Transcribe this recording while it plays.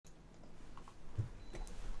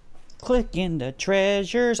Click into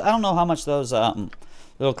treasures. I don't know how much those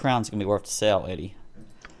little crowns can be worth to sell, Eddie.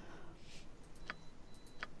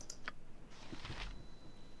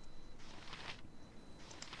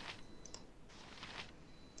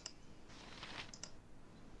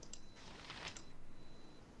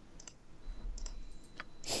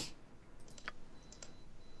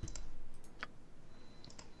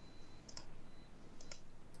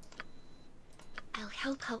 I'll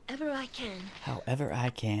help however I can. However I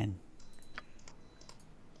can.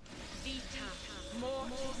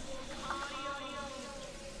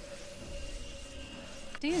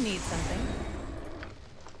 Do you need something?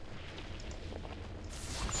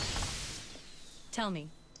 Tell me.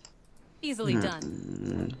 Easily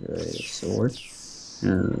done. Okay, sword.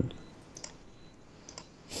 And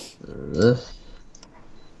this.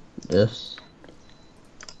 This.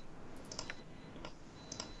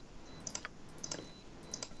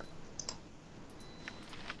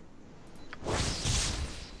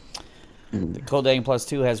 The Cold Dating Plus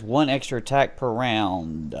 2 has 1 extra attack per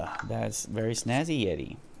round. That's very snazzy,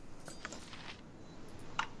 Eddie.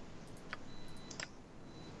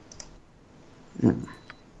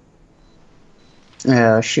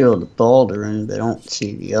 Yeah, I shield the Baldur in, but I don't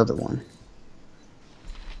see the other one.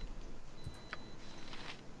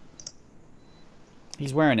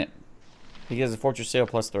 He's wearing it. He gets a Fortress Seal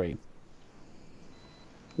plus 3.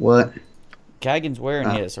 What? Kagan's wearing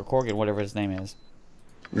his, or Corgan, whatever his name is.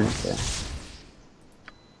 Okay.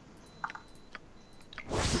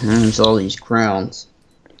 There's all these crowns.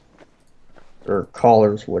 Or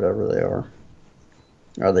collars, whatever they are.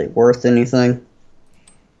 Are they worth anything?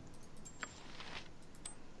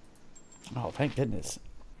 Oh, thank goodness.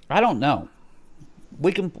 I don't know.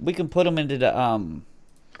 We can put them into the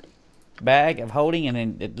bag of holding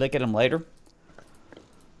and then look at them later.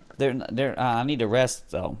 I need to rest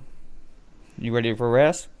though. You ready for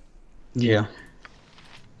rest? Yeah.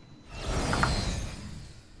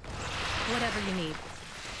 Whatever you need.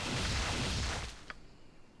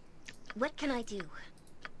 What can I do?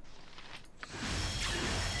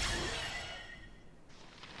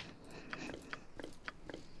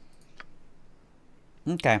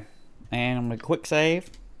 Okay. And I'm going to quick save.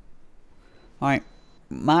 Alright.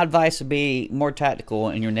 My advice would be more tactical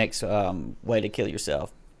in your next way to kill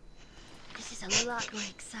yourself. This is a lot more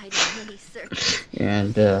exciting than these circuits.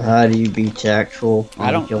 And how do you be tactful?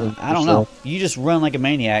 I don't know. You just run like a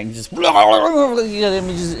maniac and just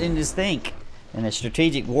and just think. In a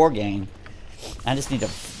strategic war game, I just need to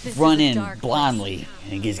run in blindly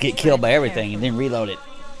and just get killed by everything and then reload it.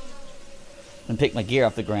 And pick my gear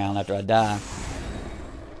off the ground after I die.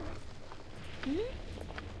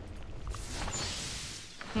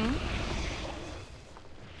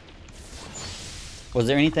 Was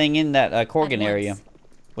there anything in that Corgan area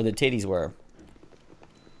where the titties were?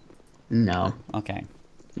 No. Okay.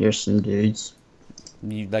 There's some dudes.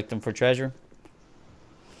 You like them for treasure?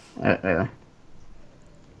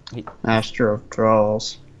 Master of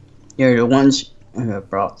Trolls. You're the ones who have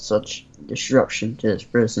brought such destruction to this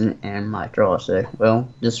prison, and my trolls say, well,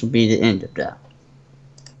 this will be the end of that.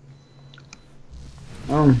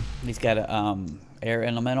 He's got a air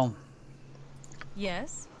elemental.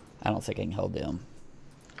 Yes. I don't think I can hold them.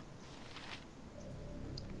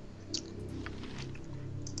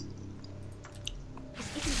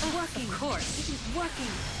 Of course. This isn't working.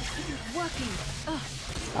 This isn't working.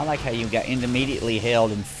 I like how you got immediately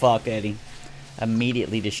held and fucked, Eddie.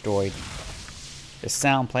 Immediately destroyed. The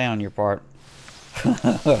sound play on your part.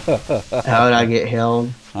 How would I get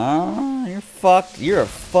held? Ah, you're fucked. You're a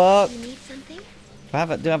fuck. You need something? Do I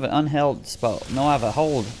have an unheld spell? No, I have a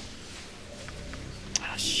hold.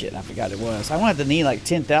 Ah, shit, I forgot it was. I want to need like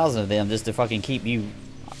 10,000 of them just to fucking keep you.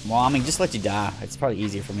 Well, I mean, just let you die. It's probably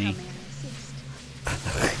easier for me.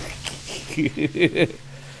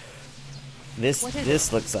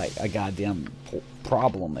 This looks like a goddamn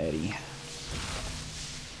problem, Eddie.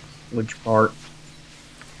 Which part?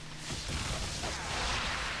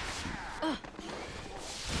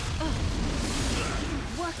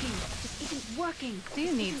 Working. This isn't working. Do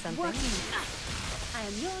you need something? Working. I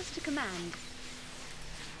am yours to command.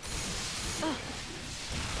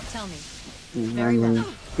 Tell me. And I'm gonna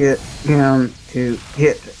get him to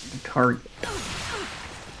hit the target. My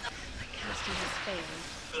casting has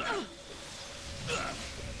failed.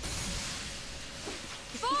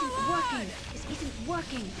 This isn't working. This isn't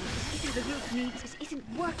working. This isn't the group needs. This isn't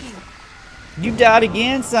working. You died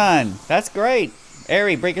again, son. That's great.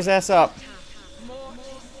 Airy, break his ass up.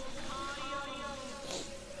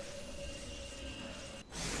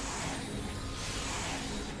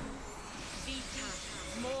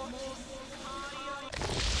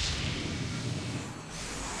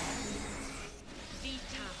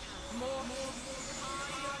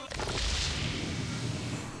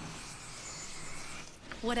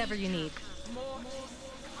 Whatever you need.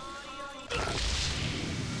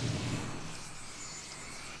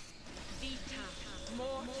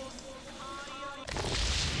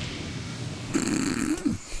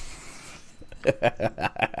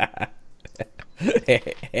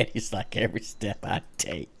 Eddy's like, every step I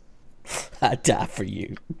take, I die for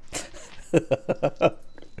you.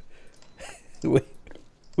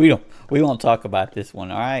 we won't talk about this one,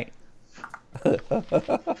 all right?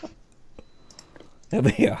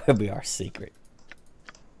 It'll be our secret.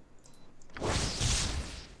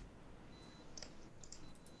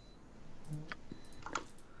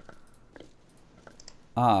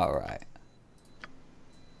 All right.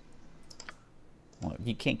 Well,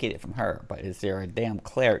 you can't get it from her, but is there a damn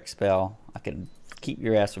cleric spell I can keep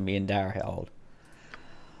your ass from being dire held?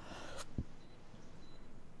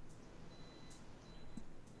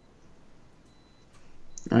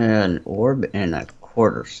 An orb and a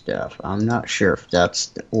quarterstaff. I'm not sure if that's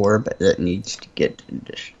the orb that needs to get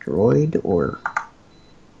destroyed or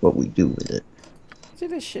what we do with it. See,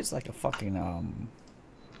 this shit's like a fucking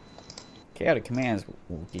chaotic commands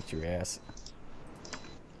will get your ass.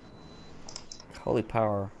 Holy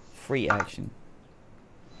power, free action.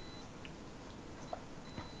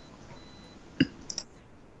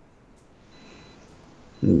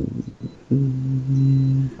 Is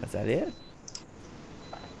that it?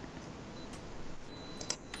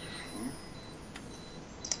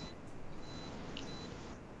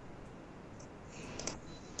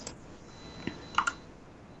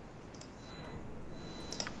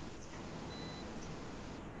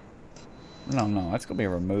 No, that's gonna be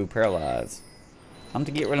remove paralyze. I'm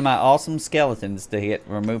to get rid of my awesome skeletons to hit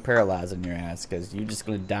remove paralyze in your ass, because you're just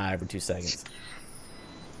gonna die every 2 seconds.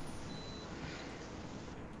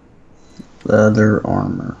 Leather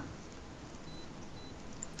armor.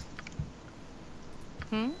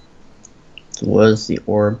 So what does the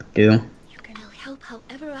orb do? You can help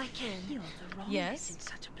however I can. You're the wrong Yes? in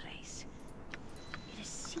such a place. It is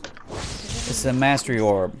secret. It's a mastery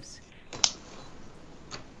orb.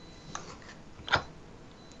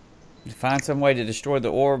 You find some way to destroy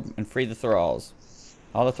the orb and free the thralls.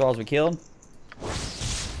 All the thralls we killed?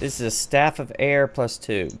 This is a staff of air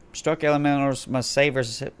 +2. Struck elementals must save or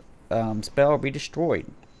spell or be destroyed.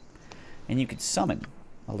 And you could summon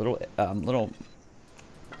a little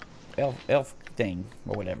elf thing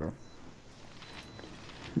or whatever.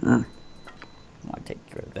 I might take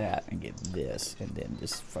care of that and get this and then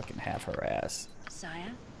just fucking have her ass.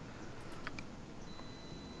 Sire?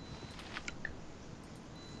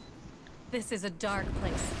 This is a dark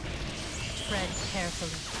place. Tread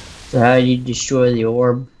carefully. So how do you destroy the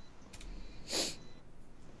orb?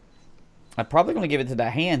 I'm probably going to give it to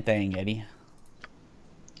that hand thing, Eddy.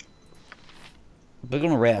 We're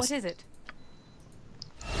going to rest. What is it?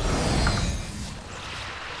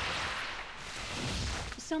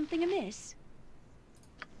 Something amiss?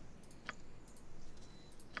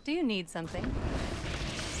 Do you need something?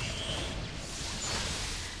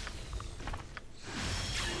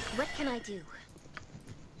 What can I do?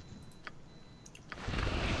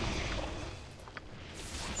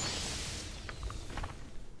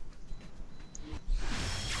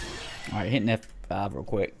 All right, hitting F5 real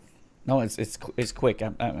quick. No, it's quick. It's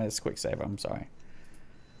quick save. I'm sorry.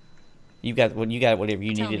 You got whatever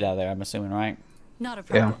you Tell needed me. out of there. I'm assuming, right? Not a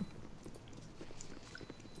problem.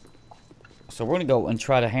 So we're gonna go and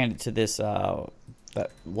try to hand it to this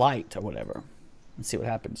that light or whatever, and see what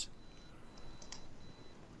happens.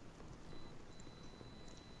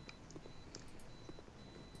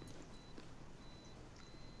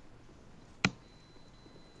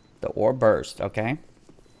 The orb burst. Okay.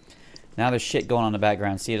 Now there's shit going on in the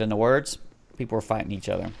background. See it in the words? People are fighting each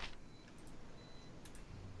other.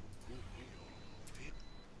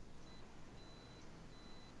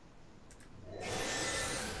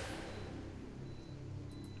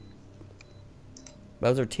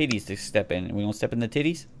 Those are titties to step in. We gonna step in the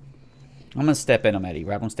titties? I'm gonna step in them, Eddy.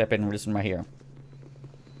 Right? I'm gonna step in this one right here.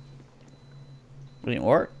 It didn't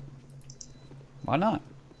work. Why not?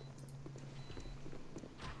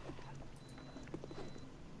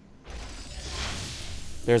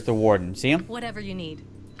 There's the warden. See him? Whatever you need.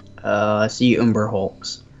 I see Umber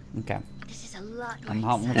Hulks. Okay. This is a lot I'm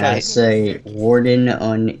like gonna And I try say Warden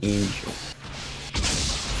Uninjured.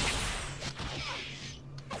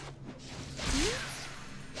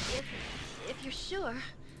 if you're sure.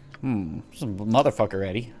 Some motherfucker,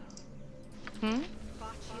 Eddy.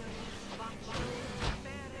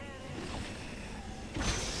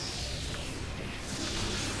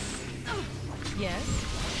 Yes?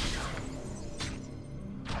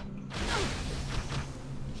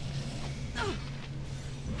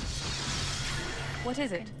 What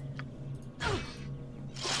is it?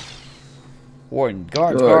 Warden,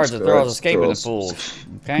 guards, Guards, the thralls guards, escaping the thralls. fools.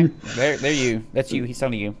 Okay? There you. That's you. He's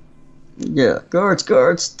talking to you. Yeah, guards,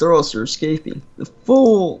 thralls are escaping. The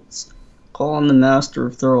fools! Call on the master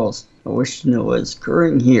of thralls. I wish to know what is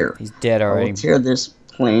occurring here. He's dead I will already. tear this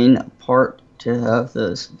plane apart to have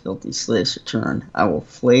those filthy slaves return. I will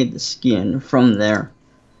flay the skin from there.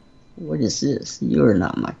 What is this? You are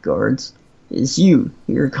not my guards. It is you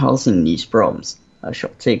who are causing these problems. I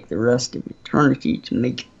shall take the rest of eternity to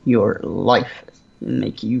make your life and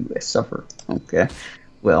make you suffer. Okay.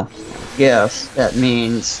 Well, I guess that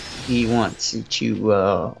means he wants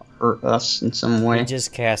to hurt us in some way. He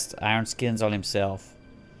just cast iron skins on himself.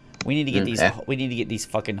 We need to get these. We need to get these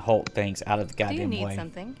fucking Hulk things out of the Do you goddamn need way.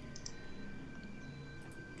 something?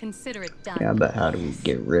 Consider it done. Yeah, but how do we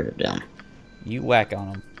get rid of them? You whack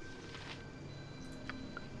on them.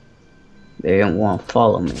 They don't want to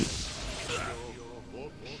follow me.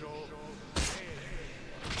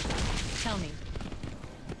 Tell me.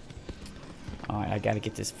 Alright, I gotta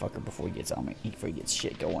get this fucker before he gets on me. Before he gets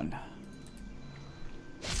shit going.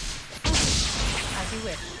 As you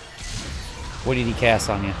wish. What did he cast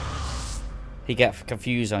on you? He got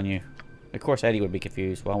confused on you. Of course Eddie would be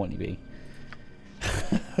confused. Why wouldn't he be?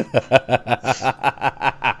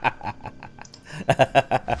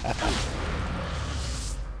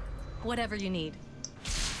 Whatever you need.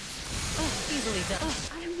 Oh, easily done. Oh,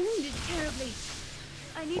 I'm wounded terribly.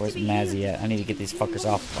 I need Where's to be Mazzy healed. at? I need to get these fuckers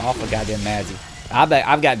off of goddamn Mazzy.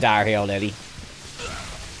 I've got dire held, Eddie.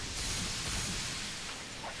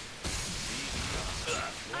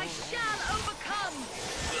 I shall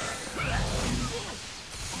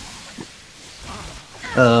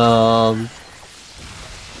overcome.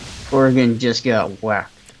 Oregon just got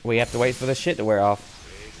whacked. We have to wait for the shit to wear off.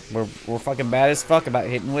 We're fucking bad as fuck about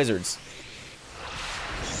hitting wizards.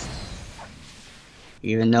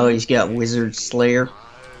 Even though he's got Wizard Slayer.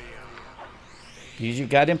 Use your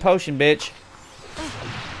goddamn potion, bitch.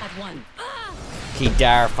 At one. He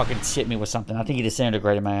dire fucking shit me with something. I think he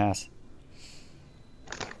disintegrated my ass.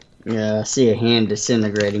 Yeah, I see a hand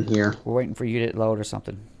disintegrating here. We're waiting for you to load or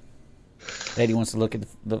something. Eddie wants to look at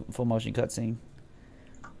the full motion cutscene.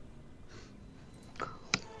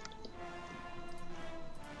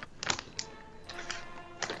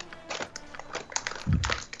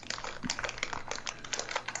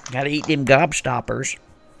 Gotta eat them gobstoppers.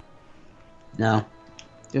 No.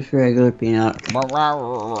 Just regular peanut.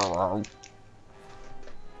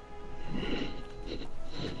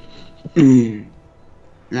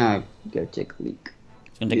 Now, go take a leak.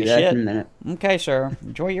 Gonna take Do a that shit? in a minute. Okay, sir.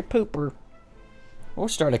 Enjoy your pooper. We'll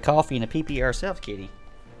start a coffee and a pee-pee ourselves, kitty.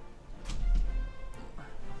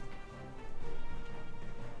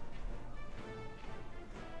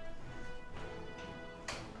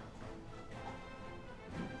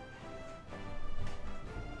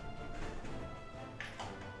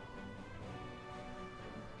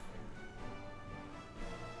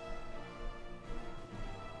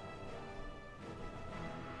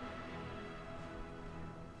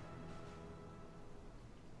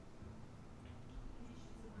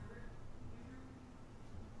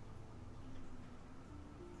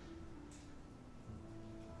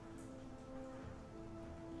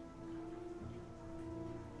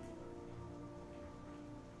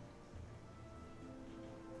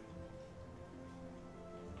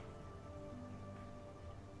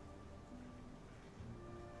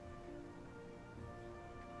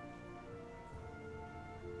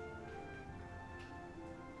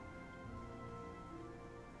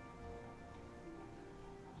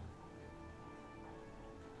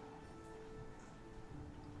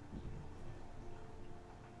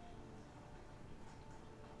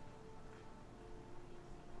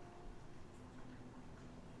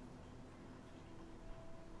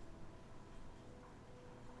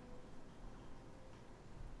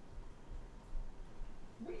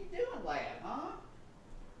 What are you doing, lad, huh?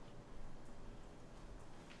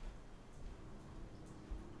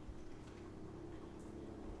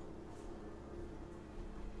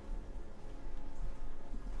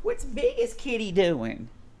 What's biggest kitty doing?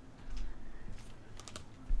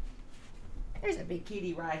 There's a big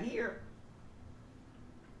kitty right here.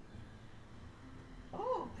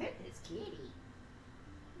 Oh, pet this kitty.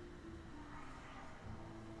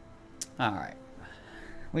 Alright.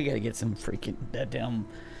 We gotta get some freaking damn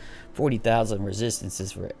 40,000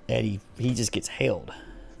 resistances for Eddie. He just gets held.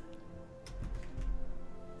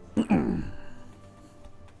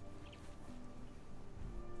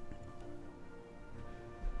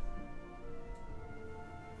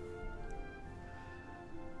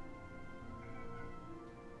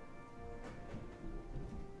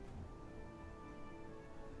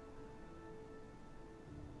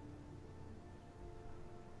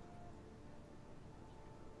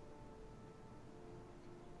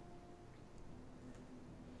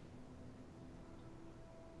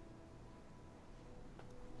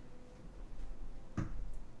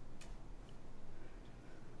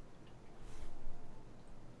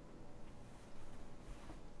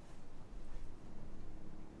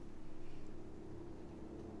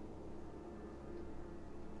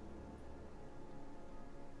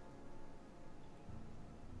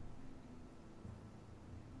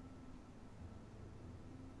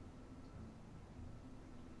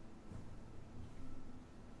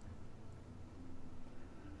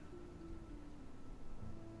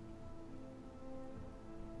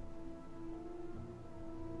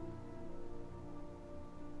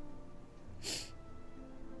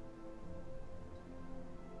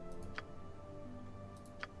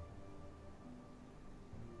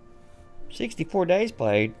 64 days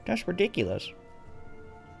played? That's ridiculous.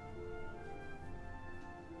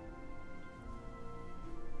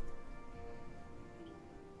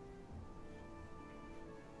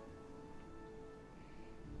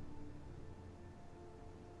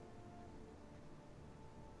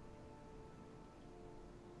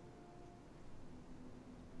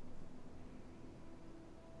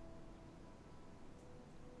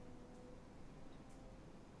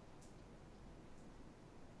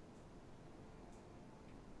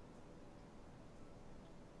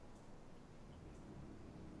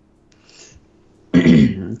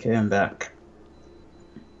 Okay, I'm back.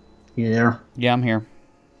 You there? Yeah, I'm here.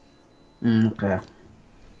 Okay.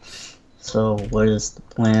 So, what is the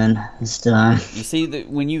plan this time? You see that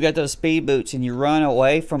when you got those speed boots and you run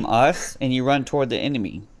away from us and you run toward the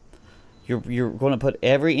enemy, you're going to put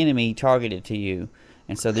every enemy targeted to you,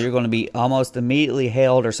 and so they're going to be almost immediately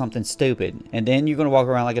held or something stupid, and then you're going to walk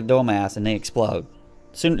around like a dumbass and they explode.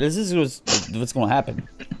 Soon, this is what's going to happen.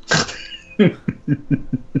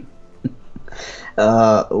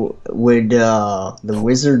 Would the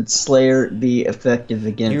Wizard Slayer be effective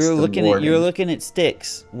against the Warden? You're looking at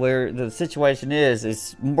sticks, where the situation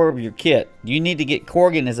is more of your kit. You need to get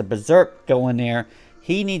Corgan as a berserk going there.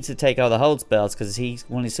 He needs to take all the hold spells, because as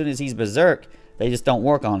soon as he's berserk, they just don't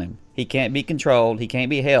work on him. He can't be controlled. He can't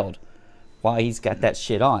be held while he's got that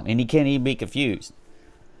shit on, and he can't even be confused.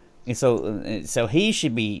 And so he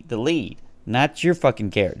should be the lead, not your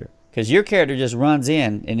fucking character. Because your character just runs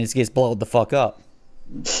in and it gets blown the fuck up.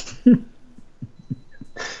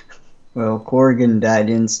 Well, Corrigan died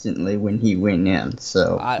instantly when he went in,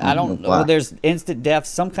 so... I don't know. Well, there's instant death,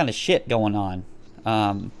 some kind of shit going on.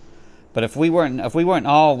 But if we weren't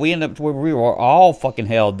all... We were all fucking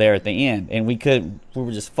held there at the end. And we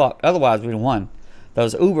were just fucked. Otherwise, we'd have won.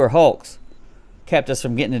 Those Uber Hulks kept us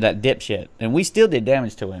from getting to that dipshit. And we still did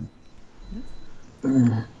damage to him.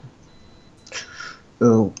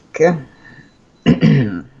 Okay.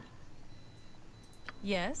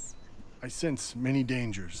 Yes? I sense many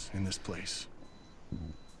dangers in this place.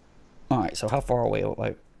 Alright, so how far away?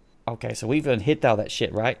 Like, okay, so we've hit all that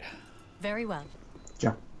shit, right? Very well.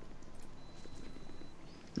 Yeah.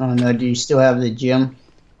 Oh no, do you still have the gym?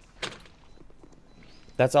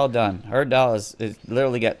 That's all done. Her doll is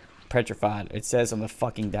literally got petrified. It says on the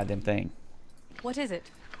fucking goddamn thing. What is it?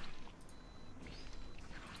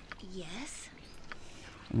 Yes?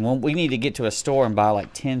 Well, we need to get to a store and buy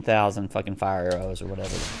like 10,000 fucking fire arrows or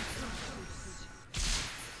whatever.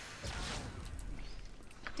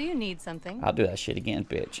 Do you need something? I'll do that shit again,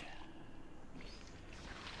 bitch.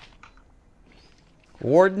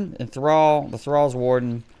 Warden and Thrall. The Thrall's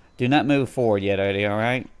Warden. Do not move forward yet, Eddy,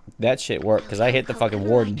 alright? That shit worked, because I hit the fucking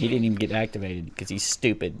Warden. He didn't even get activated, because he's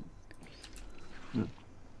stupid.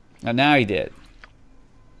 And now he did.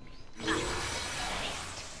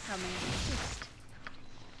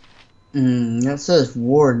 That says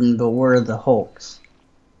Warden, but where are the Hulks?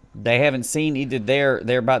 They haven't seen either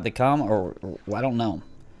they're about to come, or I don't know.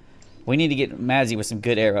 We need to get Mazzy with some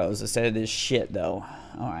good arrows instead of this shit, though.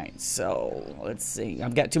 Alright, so let's see.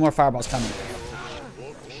 I've got 2 more fireballs coming.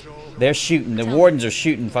 They're shooting. The Wardens are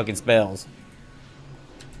shooting fucking spells.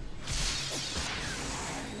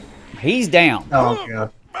 He's down. Oh,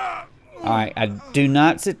 God. Alright, I do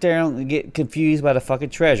not sit there and get confused by the fucking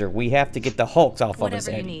treasure. We have to get the Hulks off of us,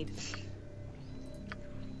 Whatever you Eddy. need.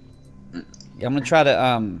 I'm gonna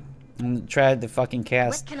try to fucking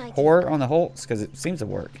cast horror on the Hulks because it seems to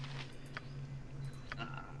work.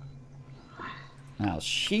 Now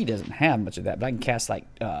she doesn't have much of that, but I can cast like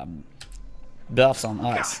buffs on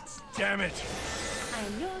us. God damn it! I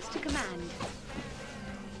am yours to command.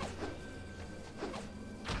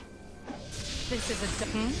 This is a...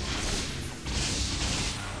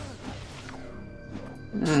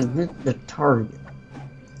 Hit the target.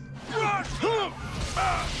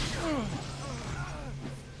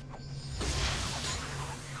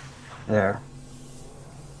 There.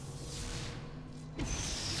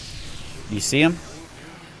 You see him?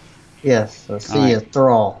 Yes, I see a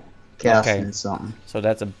Thrall casting Okay. something. So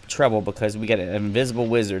that's a trouble because we got an invisible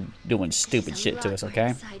wizard doing stupid shit to us, okay?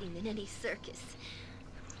 Exciting than any circus.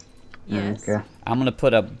 Yes? Okay. I'm gonna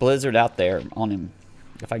put a blizzard out there on him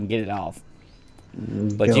if I can get it off.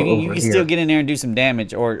 But Go you over can here. still get in there and do some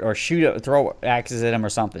damage or throw axes at him or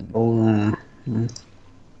something. Oh,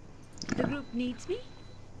 The group needs me?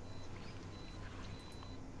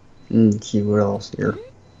 let's see what else here.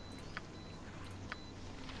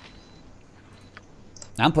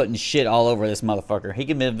 I'm putting shit all over this motherfucker. He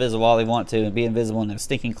can be invisible all he wants to and be invisible in a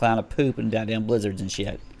stinking cloud of poop and goddamn blizzards and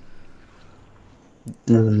shit.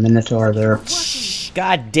 There's a Minotaur there.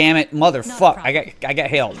 God damn it, motherfuck! I got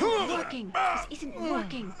held. Working. This isn't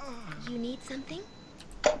working. You need something?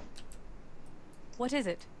 What is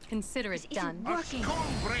it? Consider it This isn't done. working.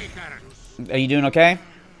 Are you doing okay?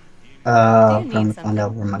 Do you Trying need to find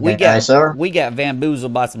out where my We guys are. got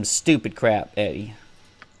bamboozled by some stupid crap, Eddie.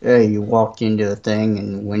 Yeah, you walked into a thing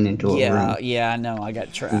and went into a room. Yeah, I know. I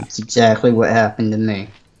got trapped, That's exactly what happened to me.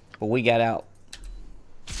 but we got out.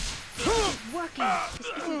 Working. This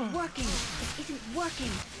isn't working. This isn't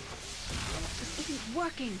working. This isn't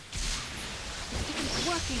working. This isn't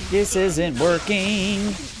working. This isn't working.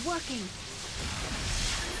 This isn't working.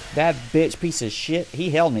 That bitch piece of shit. He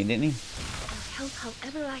held me, didn't he? I'll help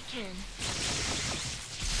however I can.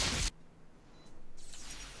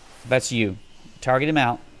 That's you. Target him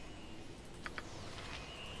out.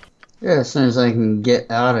 Yeah, as soon as I can get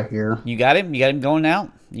out of here. You got him? You got him going out?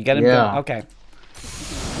 You got him Yeah. going? Okay.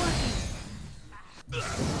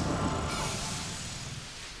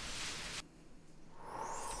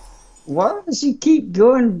 Why does he keep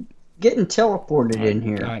getting teleported in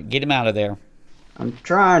here? All right, get him out of there. I'm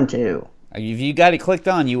trying to. If you got it clicked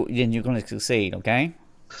on, then you're going to succeed, okay?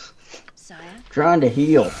 Sire. Trying to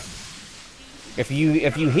heal. If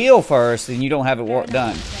you heal first, then you don't have it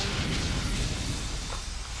done.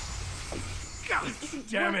 This isn't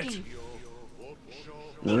Damn it. working.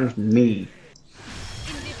 Where's me?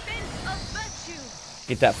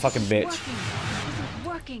 Get that fucking bitch. Working. This isn't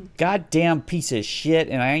working. Goddamn piece of shit,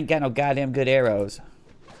 and I ain't got no goddamn good arrows.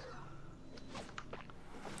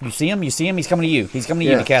 You see him? You see him? He's coming to you. He's coming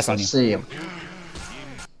to you to cast on I you. see him.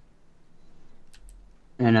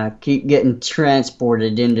 And I keep getting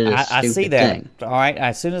transported into this I stupid see that. thing. All right.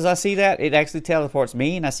 As soon as I see that, it actually teleports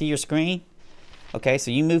me, and I see your screen. Okay,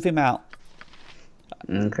 so you move him out.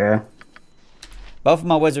 Okay. Both of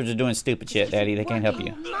my wizards are doing stupid shit, Daddy. They can't help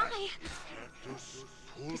you. My.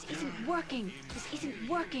 This isn't working. This isn't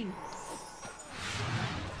working.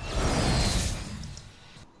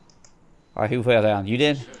 All right, who fell down? You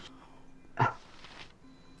did?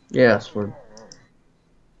 Yes, we're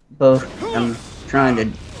both. I'm trying to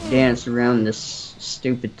dance around this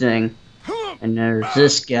stupid thing, and there's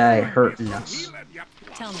this guy hurting us.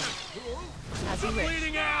 Tell me. As you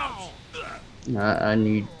wish. I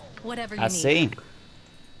need. Whatever you I need. see.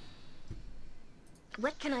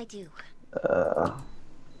 What can I do?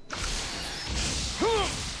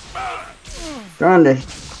 Trying to.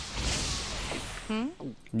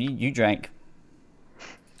 You drank.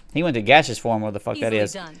 He went to gaseous form, what the fuck that Easily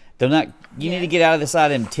is. done. Do not. You need to get out of the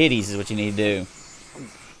side of them titties is what you need to do.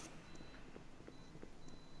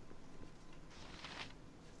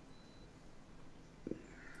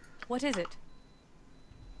 What is it?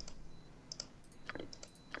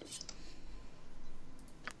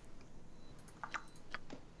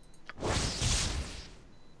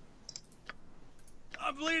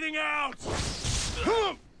 I'm bleeding out.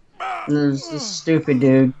 And there's this stupid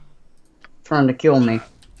dude trying to kill me.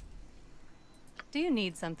 Do you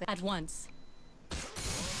need something? At once.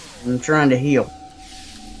 I'm trying to heal.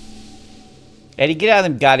 Eddie, get out of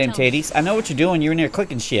them goddamn Tell me. titties. I know what you're doing. You're in there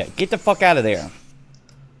clicking shit. Get the fuck out of there.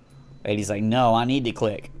 Eddie's like, no, I need to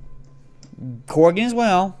click. Corgan as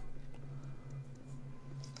well.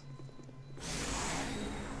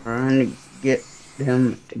 Trying to get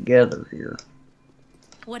them together here.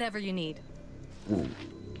 Whatever you need.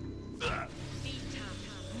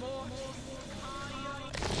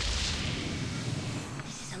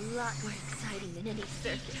 This is a lot more exciting than any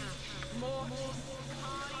circus.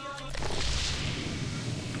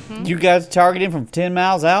 You guys target him from 10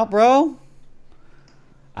 miles out, bro?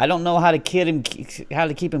 I don't know how to kid him, how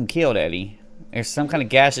to keep him killed, Eddie. There's some kind of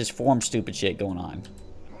gaseous form stupid shit going on.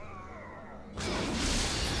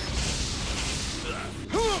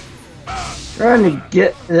 Trying to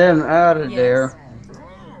get them out of Yes. there.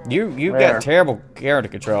 You Where? got terrible character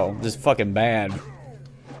control. Just fucking bad.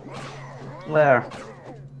 There.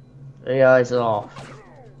 The eyes off.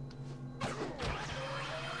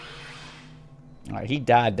 Alright, he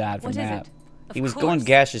died from What is that. it? Of He was going course.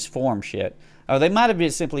 gaseous form shit. Oh, they might have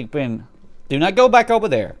been simply been... Do not go back over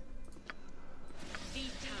there.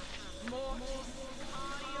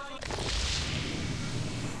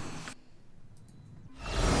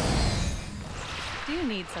 Do you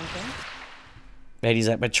need something? Eddie's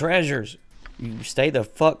like, my treasures. You stay the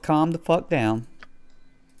fuck calm the fuck down.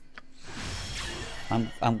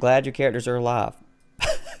 I'm glad your characters are alive.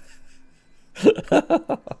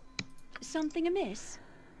 Something amiss?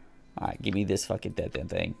 Alright, give me this fucking dead damn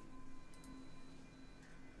thing.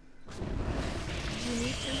 You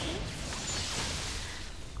need something?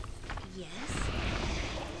 Yes.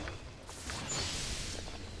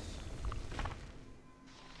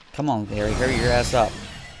 Come on, Harry, hurry your ass up.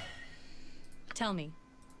 Tell me.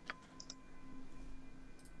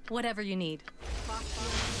 Whatever you need.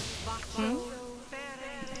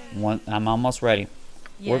 I'm almost ready.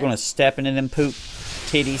 We're Yes? gonna step into them poop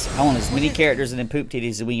titties. I want as many characters in them poop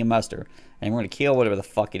titties as we can muster, and we're gonna kill whatever the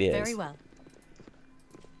fuck it is. Very well.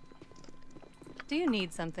 Do you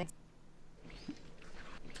need something?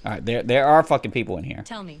 All right, there are fucking people in here.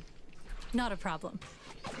 Tell me. Not a problem.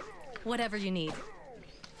 Whatever you need.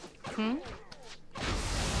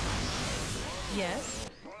 Yes?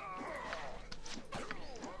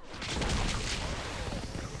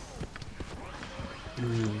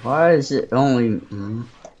 Why is it only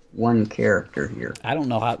one character here? I don't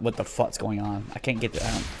know what the fuck's going on. I can't get the.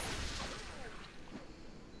 I don't,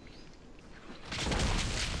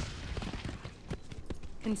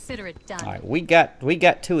 Consider it done. all right, we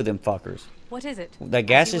got two of them fuckers. What is it? The As you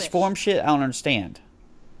gaseous wish. form shit. I don't understand.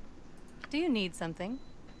 Do you need something?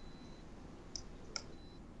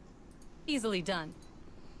 Easily done.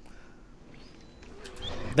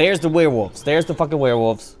 There's the werewolves. There's the fucking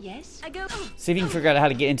werewolves. Yes? I go. See if you can figure out how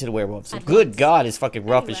to get into the werewolves. At Good once. God, it's fucking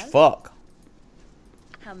rough Very as well. fuck.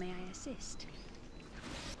 How may I assist?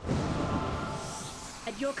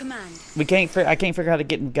 At your command. I can't figure out how to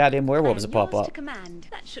get goddamn werewolves I to am pop yours up. to command.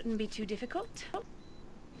 That shouldn't be too difficult.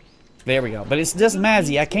 There we go. But it's just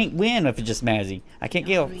Mazzy. I can't win if it's just Mazzy. I can't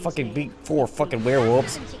get a fucking beat 4 fucking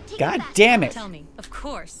werewolves. God damn it. Tell me. Of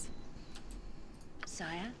course.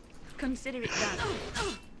 Sire, consider it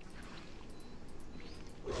done.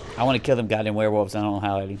 I want to kill them goddamn werewolves. I don't know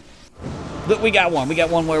how, Eddie. Look, we got one. We got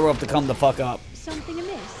one werewolf to come the fuck up. Something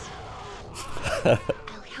amiss? I'll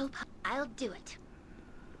help. I'll do it.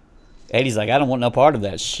 Eddie's like, I don't want no part of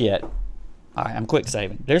that shit. Alright, I'm quick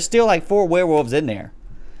saving. There's still like 4 werewolves in there.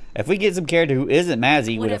 If we get some character who isn't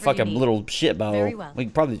Mazzy with a Whatever you fucking need. little shit bow, Very well. we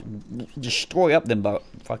can probably destroy up them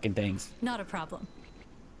fucking things. Not a problem.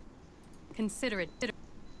 Consider it.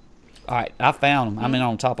 Alright, I found them. I'm in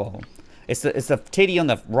on top of them. It's the titty on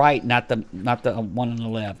the right, not the one on the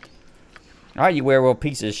left. Alright, you werewolf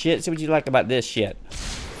piece of shit. See what you like about this shit.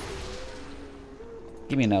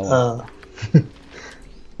 Give me another one.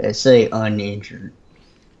 They say uninjured.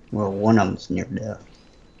 Well, one of them's near death.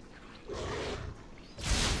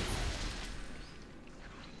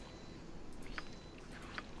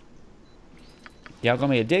 Y'all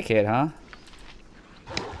gonna be a dickhead, huh?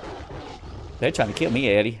 They're trying to kill me,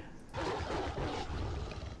 Eddie.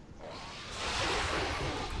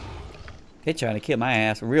 They're trying to kill my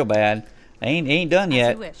ass real bad. They ain't done As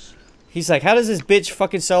yet. you wish. He's like, how does this bitch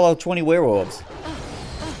fucking solo 20 werewolves?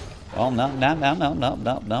 Oh, no.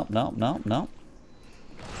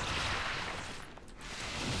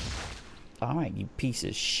 Alright, you piece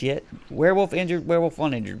of shit. Werewolf injured, werewolf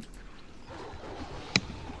uninjured.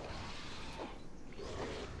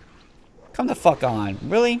 Come the fuck on.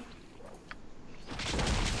 Really?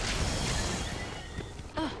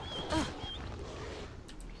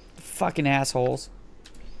 Fucking assholes.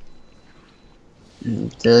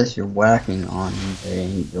 It says you're whacking on them, they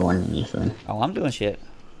ain't doing anything. Oh, I'm doing shit.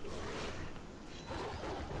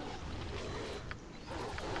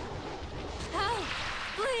 Help!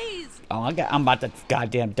 Please! Oh, I'm about to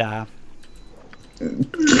goddamn die.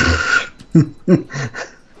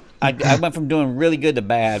 I went from doing really good to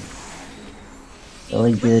bad.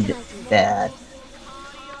 Really good, to bad.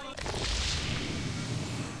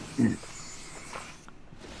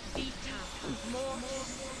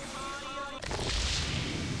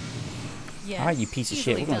 Yes. Alright, you piece of shit.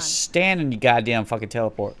 Easily We're gonna done. stand in your goddamn fucking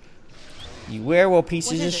teleport. You werewolf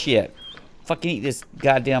pieces What of is it? shit. Fucking eat this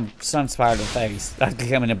goddamn sunspire to the face. I could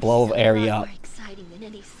come in and blow the area up. More exciting than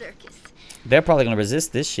any circus. They're probably gonna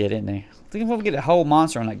resist this shit, isn't they? Think if we get a whole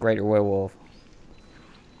monster on that greater werewolf.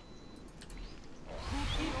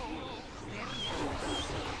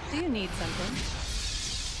 Do you need something?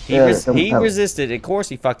 He don't- resisted it. Of course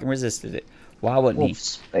he fucking resisted it. Why wouldn't Wolf he?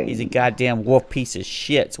 spade. He's a goddamn wolf piece of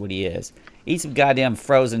shit's what he is. Eat some goddamn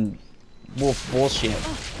frozen wolf bullshit.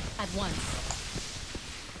 At once.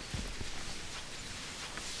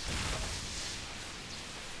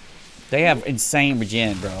 They have insane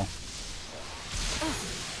regen, bro.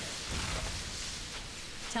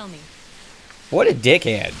 Tell me. What a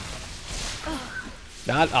dickhead.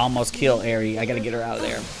 I'd almost kill Ari. I gotta get her out of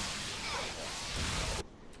there.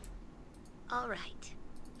 All right.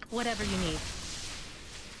 Whatever you need.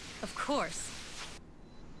 Of course.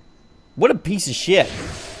 What a piece of shit.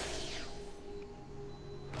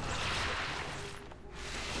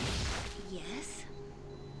 Yes.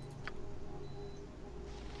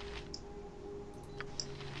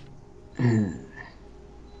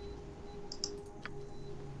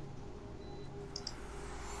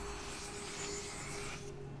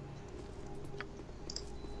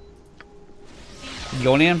 You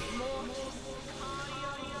going in?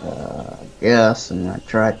 Yes, I'm gonna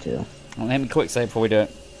try to. Well, let me quick save before we do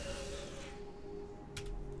it.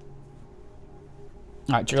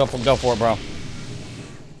 Alright, go for it, bro.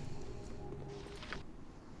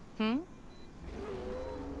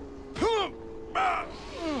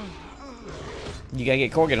 You gotta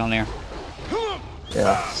get Corgan on there.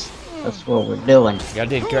 Yes, that's what we're doing. Y'all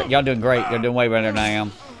doing great. Y'all doing way better than I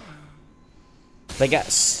am. They got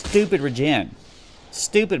stupid regen.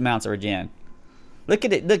 Stupid amounts of regen. Look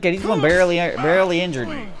at it. Look at it. He's one barely injured.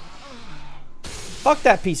 Fuck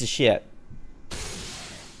that piece of shit.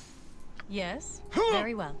 Yes,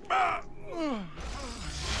 very well. Blood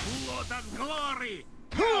and glory.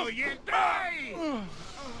 How ye die?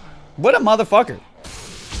 What a motherfucker.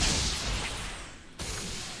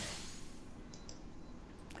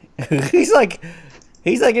 he's like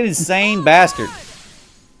an insane bastard.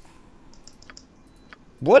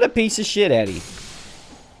 What a piece of shit, Eddy.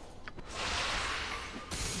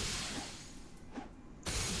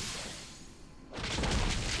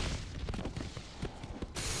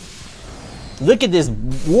 Look at this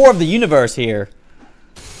War of the Universe here.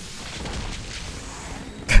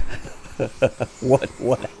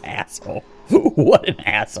 What an asshole. What an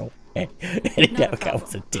asshole. Eddy, that guy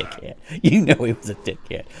was a dickhead. You know he was a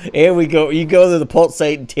dickhead. Here we go. You go to the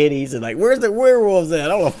pulsating titties and like, where's the werewolves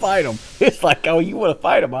at? I want to fight them. It's like, oh, you want to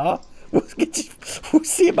fight them, huh? We'll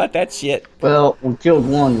see about that shit. Well, we killed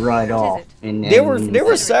one right off. And There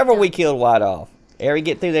were several we killed right off. Harry,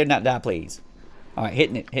 get through there and not die, please. All right,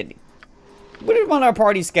 hitting it. What if one of our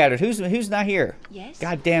party scattered? Who's not here? Yes.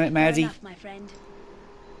 God damn it, Mazzy. Enough, my friend.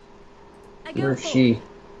 Where's she?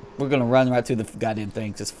 We're gonna run right through the goddamn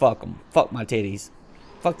thing. Just fuck them. Fuck my titties.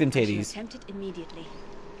 Fuck them titties. Attempt it immediately.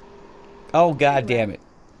 Oh god damn it.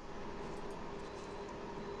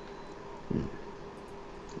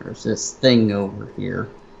 There's this thing over here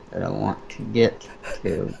that I want to get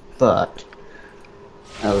to, but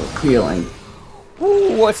I have a feeling.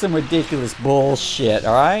 Ooh, what's some ridiculous bullshit,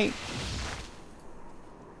 alright?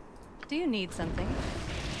 Do you need something?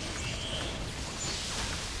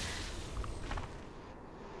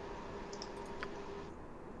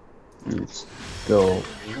 Let's go.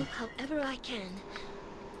 Help however I can.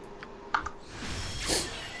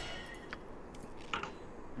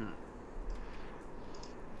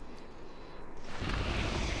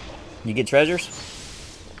 You get treasures?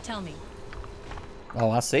 Tell me. Oh,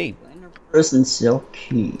 I see. Prison cell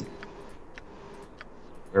key.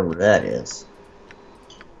 Wherever that is.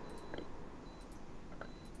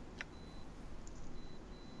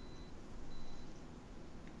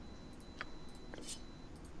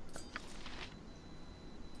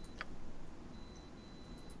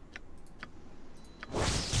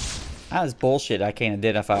 That is bullshit. I can't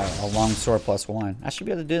identify a long sword +1. I should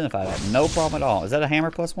be able to identify that. No problem at all. Is that a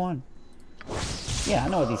hammer +1? Yeah, I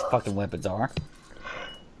know what these fucking weapons are.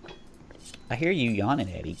 I hear you yawning,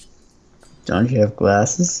 Eddy. Don't you have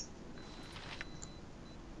glasses?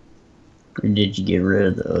 Or did you get rid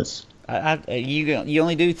of those? You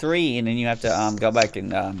only do 3, and then you have to go back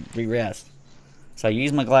and re-rest. So I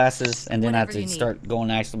use my glasses, and then I have to start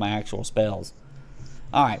going actually my actual spells.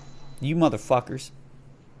 All right, you motherfuckers.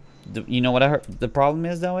 You know what I heard? The problem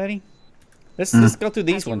is though, Eddy. Let's go through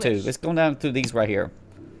these one too. Let's go down through these right here.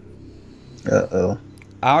 Uh-oh.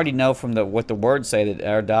 I already know from what the words say that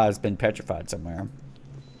our die has been petrified somewhere.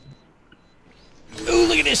 Ooh,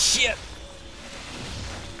 look at this shit!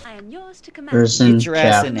 I am yours to command. Prison Get your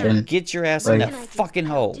ass in there. captain. Get your ass in that fucking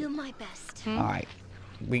hole. Do my best. All right,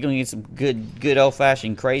 we're gonna get some good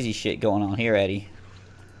old-fashioned crazy shit going on here, Eddy.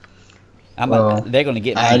 They're gonna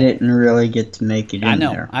get me. I didn't really get to make it in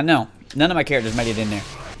there. I know. None of my characters made it in there.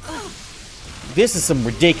 This is some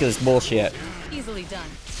ridiculous bullshit. Easily done.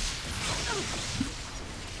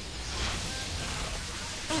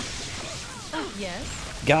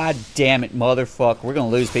 Yes. God damn it, motherfucker. We're gonna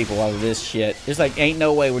lose people out of this shit. There's like, ain't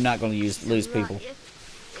no way we're not gonna lose people.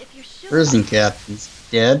 If you're sure. Prison captain's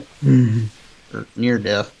dead. Or near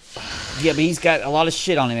death. Yeah, but he's got a lot of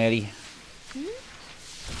shit on him, Eddy.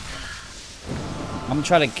 I'm gonna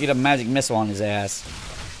try to get a magic missile on his ass.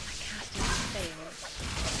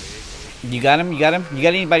 You got him? You got him? You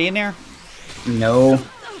got anybody in there? No.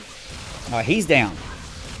 Alright, he's down.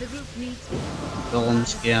 The group needs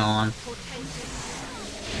Villain's gone.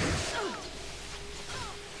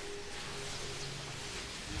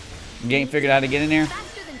 You ain't figured out how to get in there?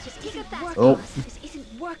 faster than just keep it back. Oh. This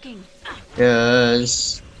isn't working.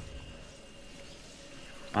 Because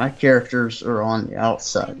my characters are on the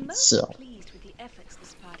outside I'm most itself. pleased with the efforts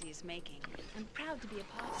this party is making. I'm proud to be a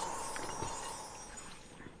part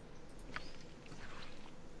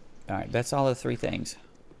of Alright, that's all the 3 things.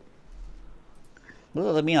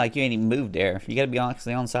 Well, I mean, like you ain't even moved there. You gotta be on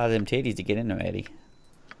the side of them titties to get in there, Eddie.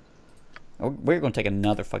 We're gonna take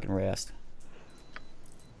another fucking rest.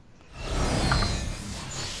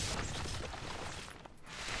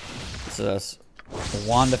 This is a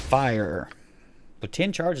wand of fire with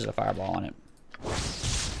 10 charges of fireball on it.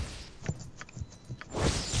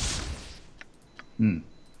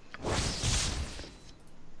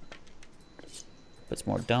 Puts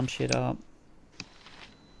more dumb shit up.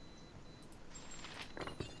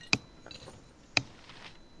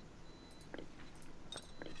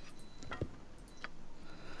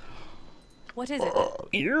 What is it?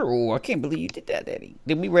 Ew, I can't believe you did that, Eddie.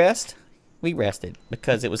 Did we rest? We rested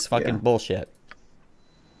because it was fucking bullshit.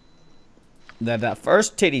 That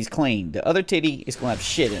first titty's clean. The other titty is gonna have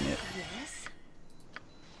shit in it. Yes.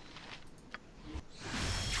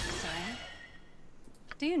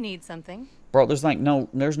 Do you need something? Bro, there's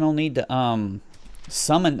no need to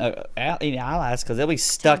summon any allies because they'll be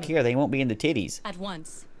stuck here. They won't be in the titties. At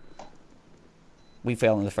once. We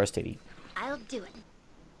fell in the first titty. I'll do it.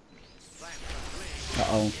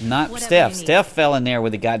 Uh-oh. Not Whatever Steph. you need. Steph fell in there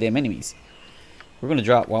with the goddamn enemies. We're going to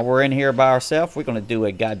drop, while we're in here by ourselves, we're going to do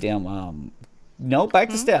a goddamn, no, back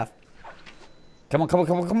to Steph. Come on, come on,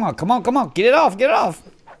 come on, come on, come on, come on. Get it off, get it off.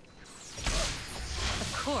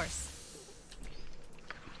 Of course.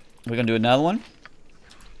 We're going to do another one.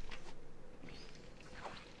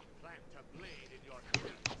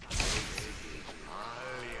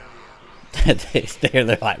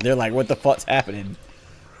 they're like, what the fuck's happening?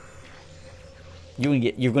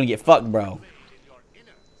 You're gonna get fucked, bro.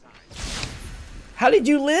 How did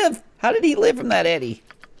you live? How did he live from that, Eddie?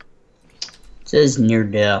 It says near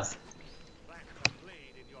death.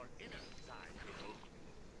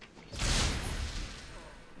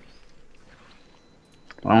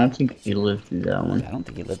 I don't think he lived through that one. I don't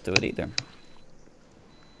think he lived through it either.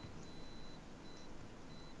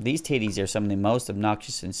 These titties are some of the most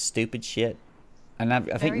obnoxious and stupid shit. And I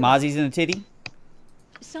think Mozzie's in the titty.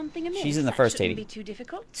 Something amiss. She's in the That first shouldn't titty. be too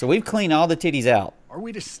difficult. So we've cleaned all the titties out. Are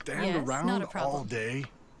we to stand Yes, not around a problem. all day?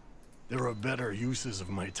 There are better uses of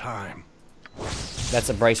my time. That's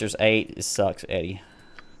a Bracers 8. It sucks, Eddie.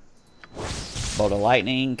 Bolt of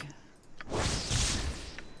Lightning.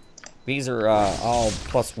 These are all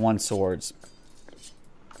 +1 swords.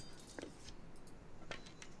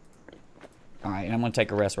 Alright, and I'm going to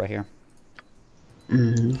take a rest right here.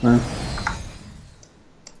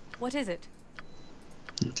 What is it?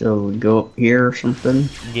 So we go up here or something.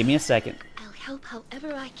 Give me a second. I'll help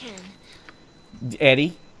however I can.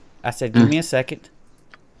 Eddie, I said give me a second.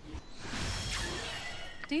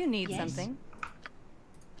 Do you need Yes. something?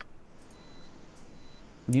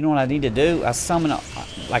 You know what I need to do? I summon up,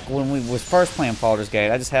 like when we was first playing Baldur's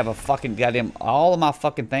Gate, I just have a fucking goddamn, all of my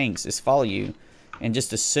fucking things is follow you and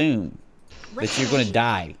just assume that you're going to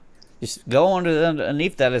die. Just go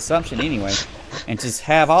underneath that assumption anyway, and just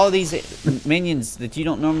have all of these minions that you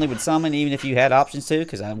don't normally would summon, even if you had options to,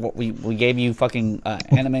 because we gave you fucking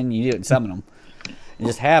Animan, you didn't summon them. And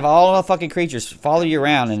just have all the fucking creatures follow you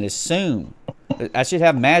around and assume. I should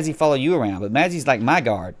have Mazzy follow you around, but Mazzy's like my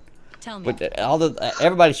guard. Tell me. But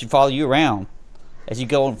everybody should follow you around as you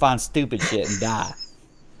go and find stupid shit and die.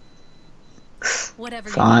 Whatever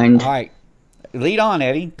you Find. All right, lead on,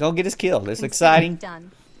 Eddie. Go get us killed. It's exciting.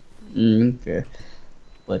 Done. Okay.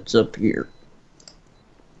 What's up here?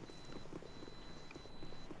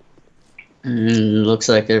 Looks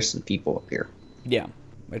like there's some people up here. Yeah,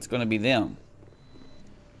 it's going to be them.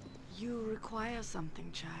 You require something,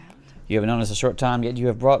 child. You have known us a short time, yet you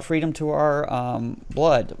have brought freedom to our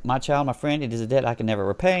blood. My child, my friend, it is a debt I can never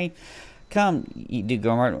repay. Come, you do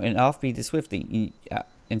go and off be the swiftly.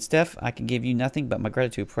 And Steph, I can give you nothing but my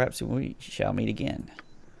gratitude. Perhaps we shall meet again.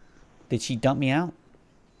 Did she dump me out?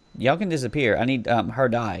 Y'all can disappear. I need her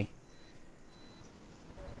die.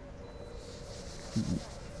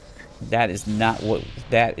 That is not what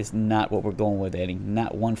we're going with, Eddie.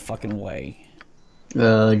 Not one fucking way.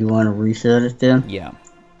 You want to reset it then? Yeah.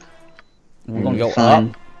 We're gonna go Fine.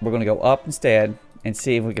 up. We're gonna go up instead and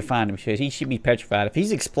see if we can find him. Because he should be petrified. If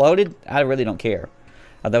he's exploded, I really don't care.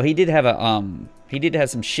 Although he did have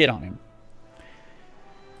some shit on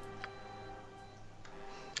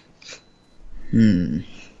him.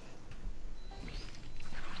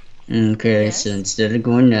 Okay, Yes? so instead of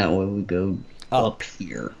going that way, we go up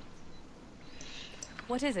here.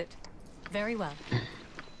 What is it? Very well.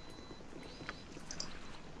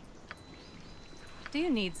 Do you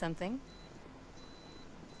need something?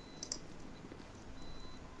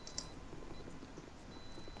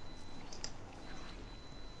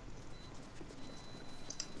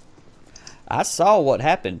 I saw what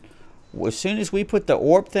happened As soon as we put the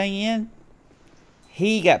orb thing in,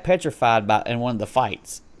 he got petrified in one of the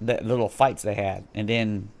fights, the little fights they had, and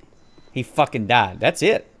then he fucking died. That's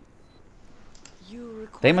it.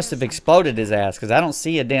 They must have exploded his ass, because I don't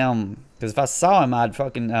see a damn. Because if I saw him, I'd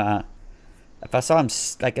fucking. If I saw him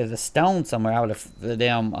like as a stone somewhere, I would have the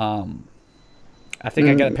damn. I think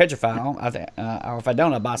I got it petrified. Or if I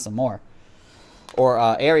don't, I'll buy some more. Or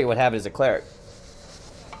Ari would have it as a cleric.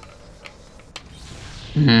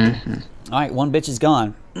 Alright, one bitch is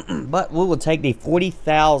gone. But we will take the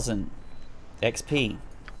 40,000 XP.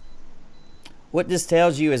 What this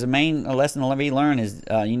tells you is a lesson to be learned is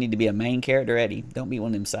you need to be a main character, Eddie. Don't be one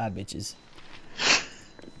of them side bitches.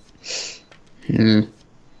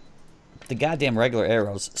 The goddamn regular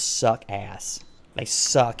arrows suck ass. They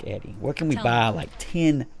suck, Eddie. Where can we buy like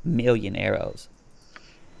 10 million arrows?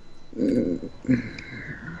 No,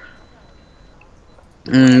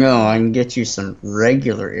 I can get you some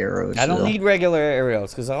regular arrows. I don't need regular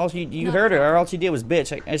arrows, because all you heard her, all she did was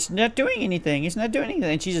bitch. It's not doing anything. It's not doing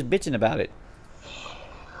anything. And she's just bitching about it.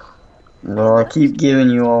 Well, I keep giving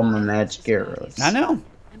you all my magic arrows. I know.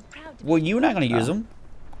 Well, you're not going to use them.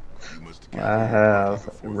 I have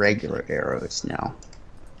regular arrows now.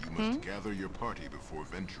 You must gather your party before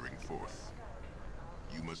venturing forth.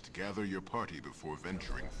 You must gather your party before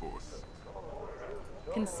venturing forth.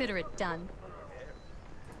 Consider it done.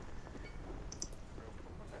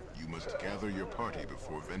 You must gather your party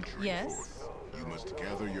before venturing forth. You must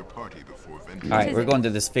gather your party before venturing. Alright, we're going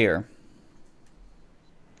to the sphere.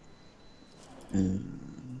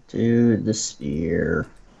 To the sphere.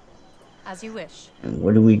 As you wish. And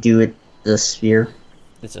what do we do at the sphere?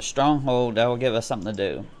 It's a stronghold that will give us something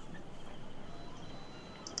to do.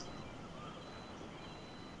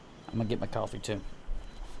 I'm gonna get my coffee too.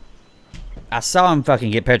 I saw him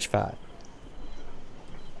fucking get petrified.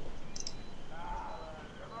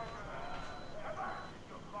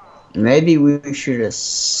 Maybe we should have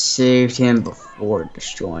saved him before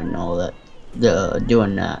destroying all that,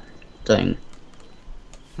 doing that thing.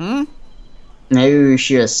 Maybe we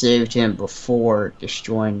should have saved him before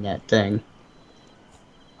destroying that thing.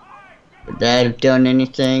 Would that have done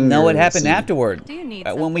anything? No, it happened afterward. Do you need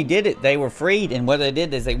when we did it, they were freed, and what they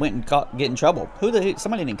did is they went and get in trouble.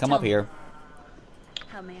 Somebody didn't come up here.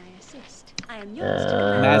 How may I assist? I am yours to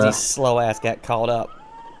command. Mazzy's slow ass got called up.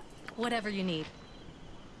 Whatever you need.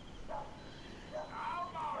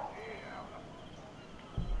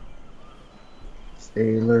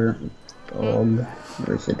 Sailor, dog.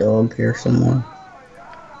 There's a dog here somewhere.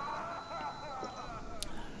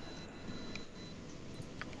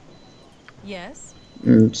 Yes.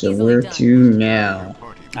 So where to now?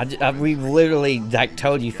 We literally like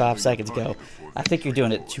told you 5 seconds ago. I think you're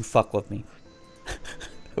doing it to fuck with me.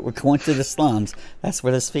 We're going to the slums. That's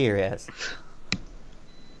where the sphere is.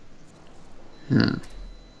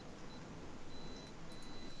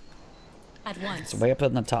 At once. It's way up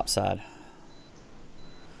on the top side.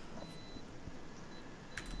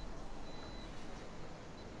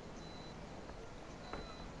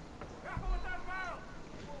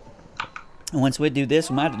 And once we do this,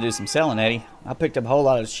 we might have to do some selling, Eddie. I picked up a whole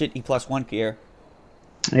lot of shit E+1 gear.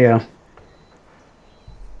 Yeah.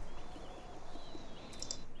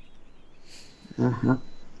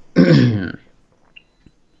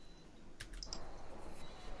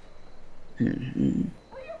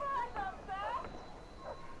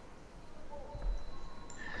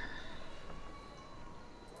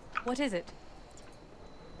 What is it?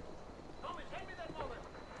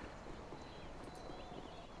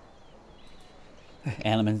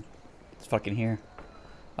 Animan is fucking here.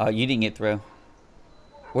 Oh, you didn't get through.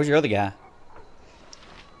 Where's your other guy?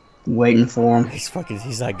 Waiting for him.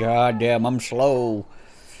 He's like, God damn, I'm slow.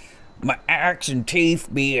 My axe and teeth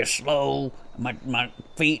be slow. My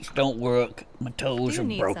feet don't work. My toes are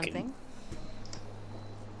broken. Something?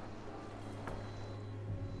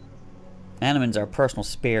 Animan's our personal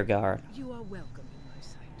spear guard. You are welcome in my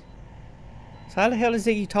sight. So how the hell does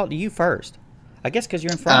he talk to you first? I guess because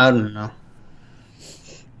you're in front. I don't know.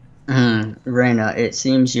 Reyna, it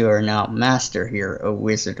seems you are now master here, a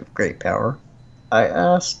wizard of great power. I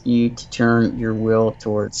ask you to turn your will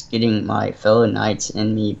towards getting my fellow knights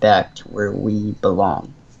and me back to where we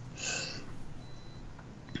belong.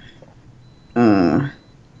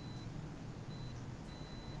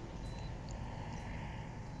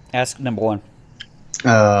 Ask number 1.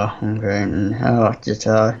 Okay, and how did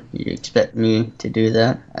you expect me to do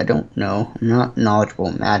that? I don't know. I'm not knowledgeable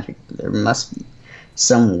in magic. There must be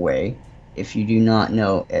some way. If you do not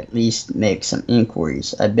know, at least make some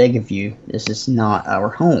inquiries. I beg of you, this is not our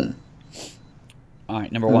home.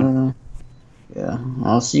 Alright, number 1. Yeah,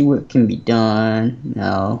 I'll see what can be done.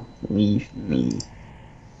 Now, leave me.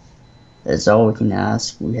 That's all we can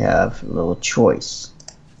ask. We have a little choice.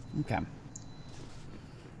 Okay.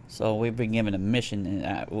 So we've been given a mission, and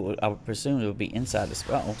I would presume it would be inside this.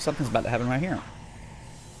 Oh, something's about to happen right here.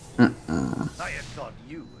 I had thought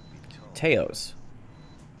you would be told. Teos.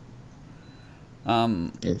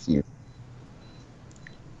 If you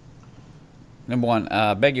Number one,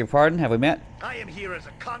 beg your pardon, have we met? I am here as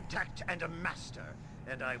a contact and a master,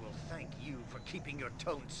 and I will thank you for keeping your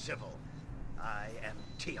tone civil. I am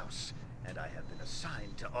Teos, and I have been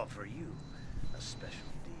assigned to offer you a special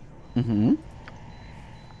deal. Mm-hmm.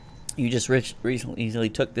 You just recently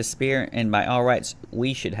took this spear, and by all rights,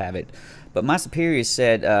 we should have it. But my superiors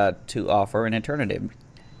said to offer an alternative.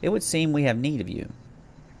 It would seem we have need of you.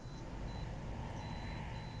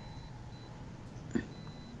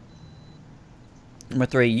 Number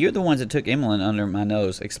three, you're the ones that took Emmeline under my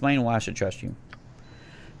nose. Explain why I should trust you.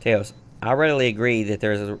 Teos, I readily agree that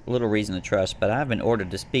there is a little reason to trust, but I have been ordered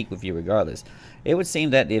to speak with you regardless. It would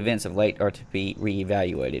seem that the events of late are to be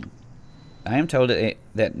reevaluated. I am told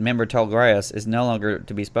that member Tolgarius is no longer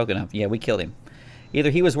to be spoken of. Yeah, we killed him.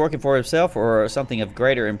 Either he was working for himself or something of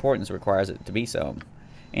greater importance requires it to be so.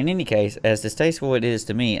 In any case, as distasteful it is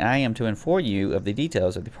to me, I am to inform you of the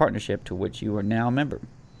details of the partnership to which you are now a member.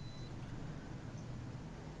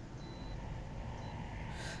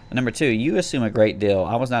 Number two, you assume a great deal.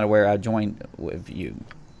 I was not aware I joined with you.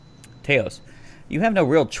 Teos, you have no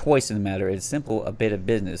real choice in the matter. It's simple a bit of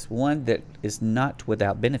business, one that is not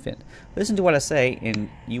without benefit. Listen to what I say, and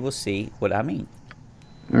you will see what I mean.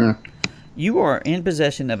 You are in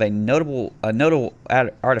possession of a notable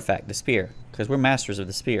artifact, the spear, because we're masters of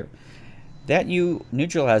the spear. That you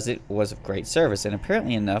neutralized it was of great service, and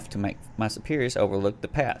apparently enough to make my superiors overlook the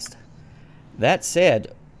past. That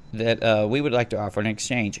said, that we would like to offer in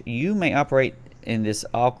exchange. You may operate in this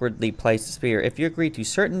awkwardly placed spear if you agree to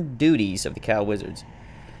certain duties of the Cow Wizards.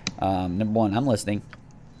 Number one, I'm listening.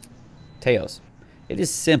 Teos, it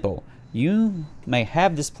is simple. You may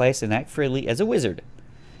have this place and act freely as a wizard.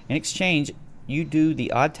 In exchange, you do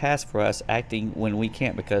the odd task for us, acting when we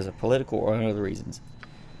can't because of political or other reasons.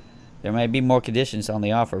 There may be more conditions on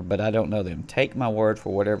the offer, but I don't know them. Take my word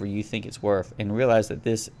for whatever you think it's worth, and realize that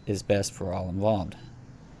this is best for all involved.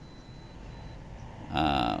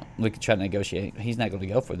 We could try to negotiate. He's not going to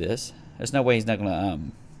go for this. There's no way he's not going to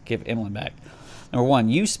give Emmeline back. Number one,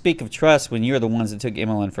 you speak of trust when you're the ones that took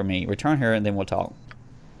Emmeline from me. Return her and then we'll talk.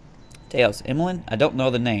 Teos, Emmeline, I don't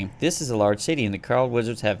know the name. This is a large city and the Carl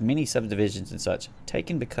Wizards have many subdivisions and such.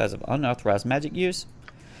 Taken because of unauthorized magic use?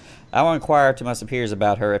 I will inquire to my superiors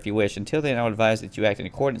about her if you wish. Until then, I will advise that you act in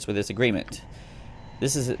accordance with this agreement.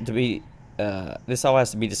 This is to be... this all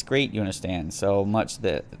has to be discreet, you understand, so much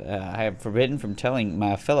that I have forbidden from telling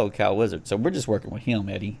my fellow Cow Wizard. So we're just working with him,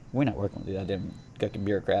 Eddie. We're not working with the damn fucking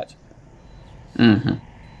bureaucrats.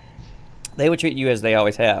 They will treat you as they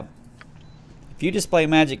always have. If you display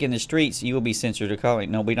magic in the streets, you will be censored or calling.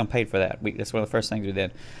 No, we don't pay for that. That's one of the first things we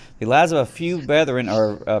did. The lives of a few brethren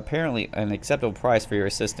are apparently an acceptable price for your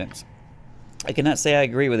assistance. I cannot say I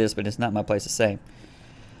agree with this, but it's not my place to say.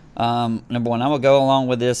 Number one, I will go along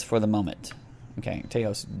with this for the moment. Okay,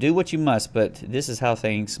 Teos, do what you must, but this is how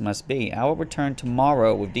things must be. I will return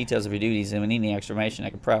tomorrow with details of your duties and any extra information I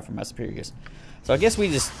can provide from my superiors. So I guess we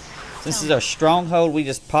just, since this is our stronghold, we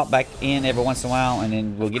just pop back in every once in a while, and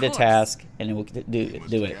then we'll get a task, and then we'll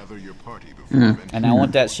do it. And I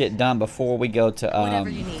want that shit done before we go to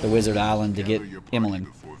the Wizard Island to get Emmeline.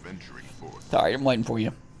 Sorry, I'm waiting for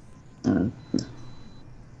you.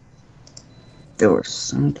 There was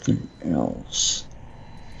something else.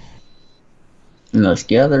 You must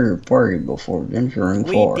gather your party before venturing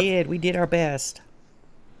forth. We did our best.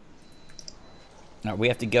 No, we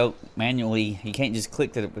have to go manually. You can't just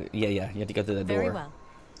click to the... Yeah, you have to go to the door. Very well.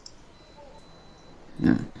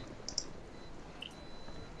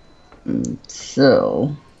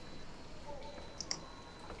 So,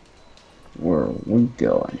 where are we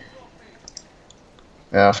going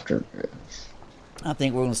after this? I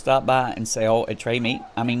think we're going to stop by and sell at Trade Meet.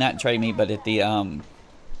 I mean, not Trade Meet, but at the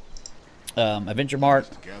Adventure Mart.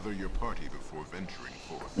 Gather your party before venturing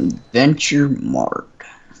forth. Adventure Mart.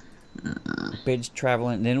 Bridge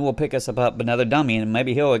traveling. Then we'll pick us up another dummy, and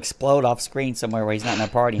maybe he'll explode off screen somewhere where he's not in our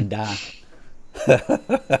party and die.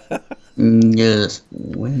 Yes,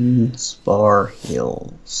 Windspar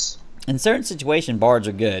Hills. In certain situations, bards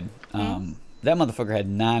are good. That motherfucker had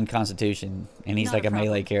 9 constitution, and he's like a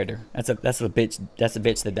melee character. That's a bitch. That's a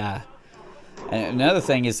bitch to die. And another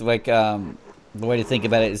thing is like the way to think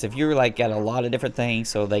about it is if you're like got a lot of different things,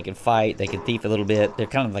 so they can fight, they can thief a little bit. They're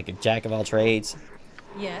kind of like a jack of all trades.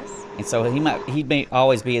 Yes. And so he may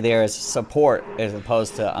always be there as support as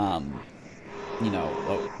opposed to you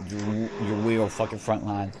know, your real fucking front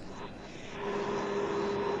line.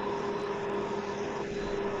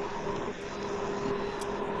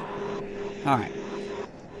 All right.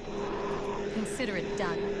 Consider it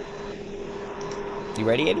done. You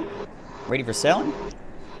ready, Eddie? Ready for selling?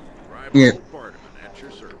 Yeah. Bartman at your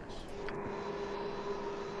service.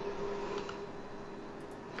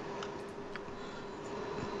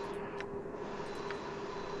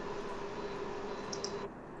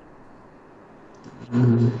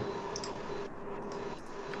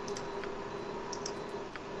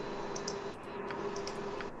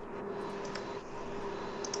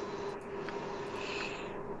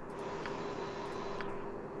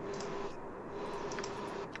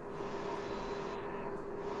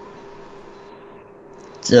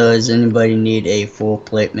 So does anybody need a full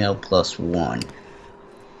plate mail +1?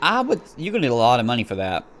 You're gonna need a lot of money for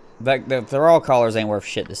that. The Thrall collars ain't worth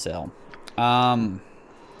shit to sell. I'm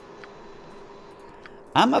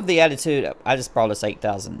of the attitude, I just brought us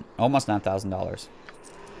 $8,000, almost $9,000.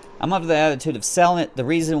 I'm of the attitude of selling it. The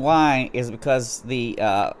reason why is because the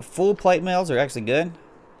full plate mails are actually good,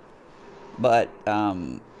 but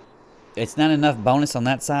it's not enough bonus on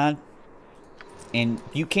that side. And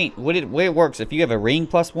you can't, way it works, if you have a ring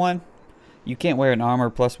 +1, you can't wear an armor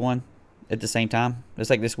 +1 at the same time. It's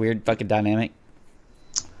like this weird fucking dynamic.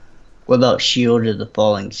 What about Shield of the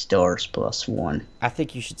Falling Stars +1? I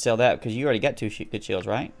think you should sell that because you already got 2 good shields,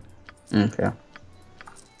 right? Okay.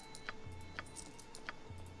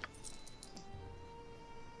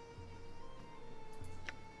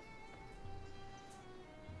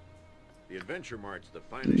 The Adventure Mart's the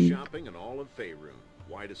finest shopping in all of Faerun.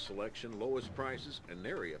 Widest selection, lowest prices, and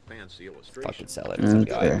nary a fancy illustration. Fucking sell it.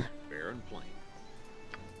 Okay. Fair and plain.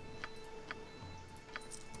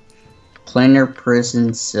 Planar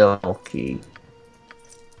Prison Cell Key.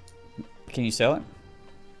 Can you sell it?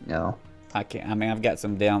 No. I can't. I mean, I've got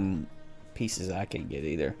some damn pieces I can't get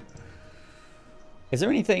either. Is there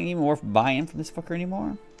anything even worth buying from this fucker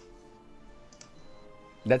anymore?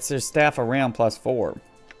 That's their staff around +4.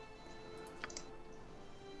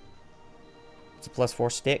 It's a +4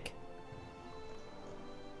 stick.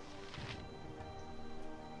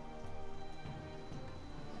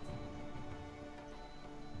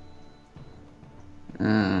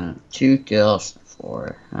 Two kills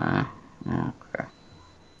for okay.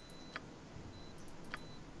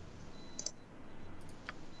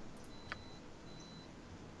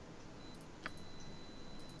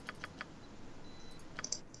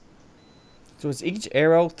 So is each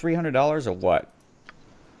arrow $300 or what?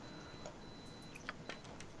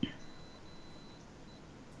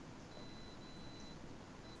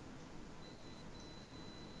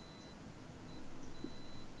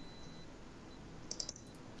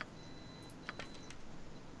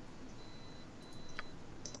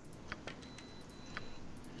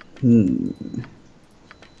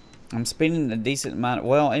 I'm spending a decent amount.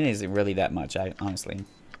 Well, it isn't really that much, honestly.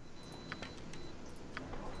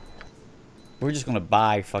 We're just gonna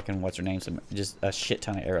buy fucking what's her name, just a shit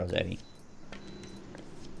ton of arrows, Eddie.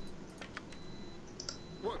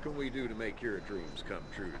 What can we do to make your dreams come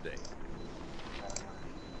true today?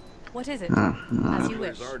 What is it? As you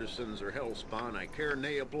wish. As artisans or hellspawn, I care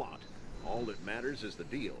nay a blot. All that matters is the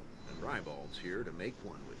deal, and Rybald's here to make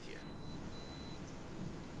one with you.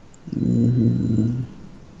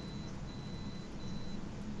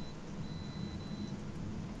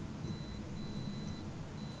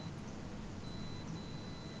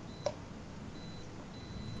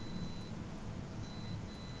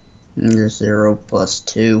 You're 0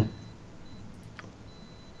 +2.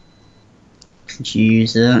 Could you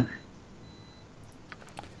use that?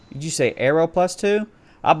 Did you say arrow +2?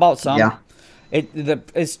 I bought some. Yeah.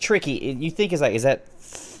 It's tricky. You think it's like is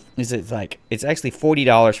it like it's actually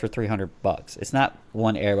 $40 for $300? It's not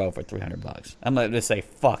one arrow for $300. I'm gonna just say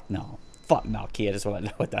fuck no, kid. I just want to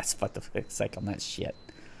know what that's what the sake on that shit.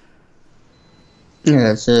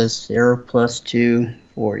 Yeah, it says 0 +2,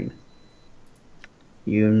 40.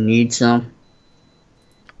 You need some?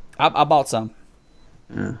 I bought some.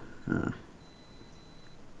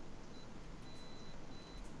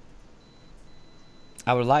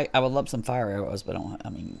 I would love some fire arrows, but I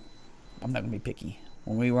mean, I'm not gonna be picky.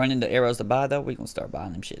 When we run into arrows to buy, though, we gonna start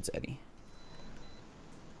buying them shits, Eddie.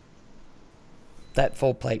 That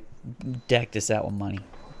full plate decked us out with money.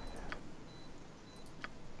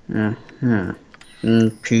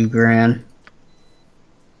 2 grand.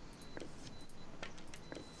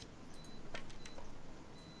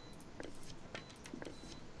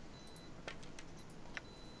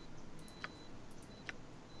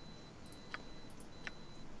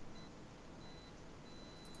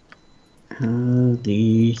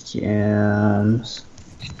 These gems.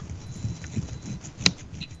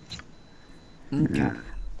 Okay.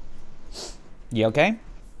 You okay?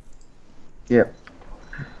 Yep.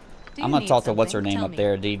 Do I'm you gonna need talk to what's her something? name Tell up me.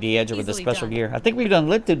 there, the edger with the Easily special done. gear. I think we've done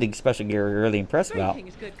lived through the special gear we're really impressed about.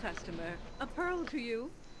 Greetings, good customer. A pearl to you.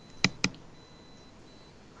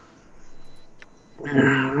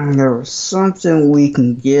 There was something we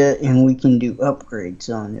can get and we can do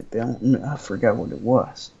upgrades on it, but I forgot what it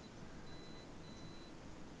was.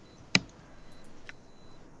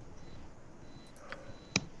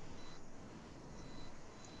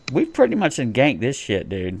 We've pretty much ganked this shit,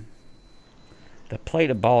 dude. The plate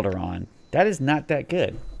of Baldur on. That is not that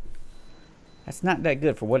good. That's not that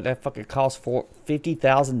good for what that fucking costs for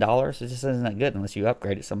 $50,000. It just isn't that good unless you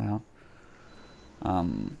upgrade it somehow.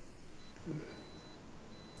 I'm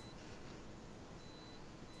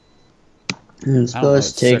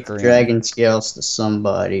supposed to take sucker in. dragon scales to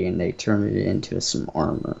somebody and they turn it into some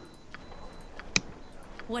armor.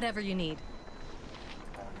 Whatever you need.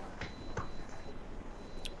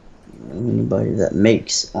 Anybody that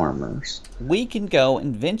makes armors. We can go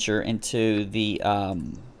and venture into the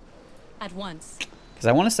At once. because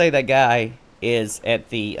I want to say that guy is at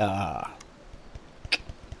the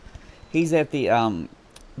he's at the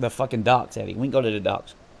fucking docks, Eddie. We can go to the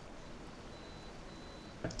docks.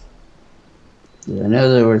 Yeah, I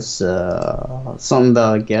know there was something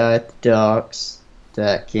about a guy at the docks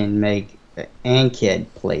that can make ankhead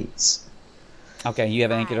plates. Okay, you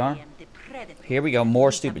have anchored arm. Here we go,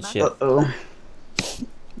 more stupid shit. Uh-oh.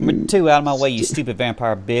 Number 2, out of my way, you stupid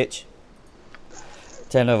vampire bitch.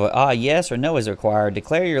 10 over. Yes or no is required.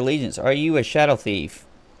 Declare your allegiance. Are you a shadow thief?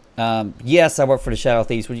 Yes, I work for the shadow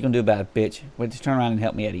thieves. What are you gonna do about it, bitch? Wait, just turn around and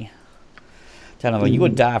help me, Eddie. 10 over. You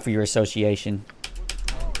would die for your association.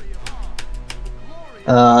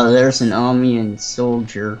 There's an Amian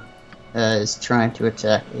soldier that is trying to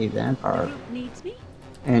attack a vampire. Needs me?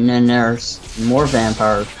 And then there's more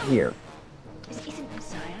vampires here. This isn't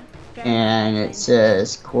Messiah. And it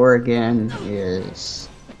says Corrigan is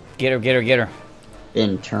Get her, get her, get her.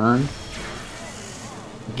 been turned.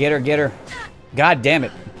 Get her, get her. God damn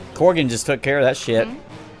it. Corrigan just took care of that shit.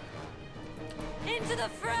 Into the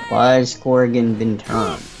fray. Why has Corrigan been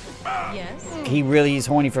turned? Yes. He really is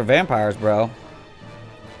horny for vampires, bro.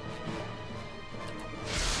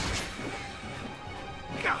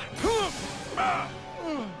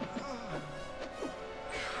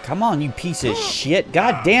 Come on, you piece of shit.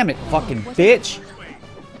 God damn it, fucking bitch.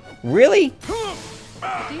 Really?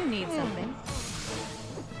 Do you need something?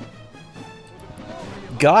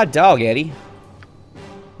 God dog, Eddie.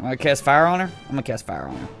 I'm gonna cast fire on her? I'm gonna cast fire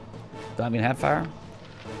on her. Do I even have fire?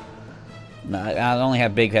 No, I only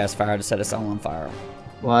have big cast fire to set us all on fire.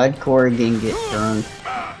 Why'd Corrigan get turned?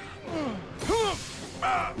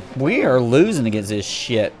 We are losing against this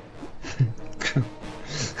shit.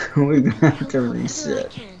 We're gonna have to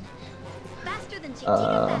reset. Faster than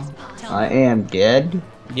Chiquita fast pass. I am dead?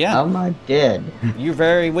 How Yeah, am I dead? you're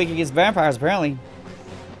very weak against vampires, apparently.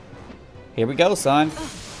 Here we go, son.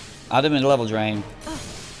 I'll do him in level drain.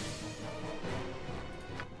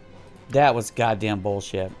 That was goddamn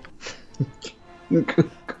bullshit.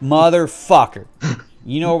 Motherfucker.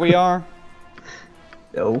 You know where we are?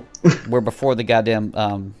 No. We're before the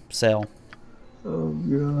goddamn cell. Oh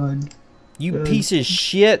god. You piece of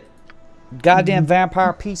shit. Goddamn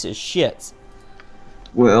vampire piece of shit.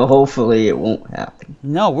 Well, hopefully it won't happen.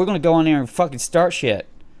 No, we're gonna go in there and fucking start shit.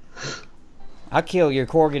 I'll kill your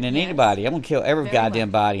Corrigan and Yes. anybody. I'm gonna kill every Very goddamn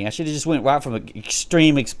body. I should have just went right from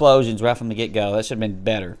extreme explosions right from the get-go. That should have been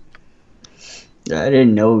better. I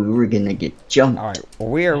didn't know we were gonna get jumped. All right, well,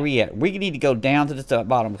 where are we at? We need to go down to the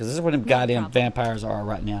bottom because this is where them goddamn problem. vampires are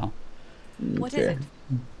right now. What is it?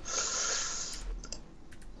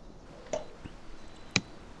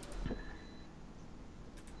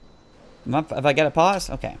 Have I got a pause?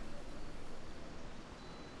 Okay.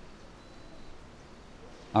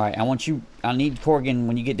 All right, I need Corrigan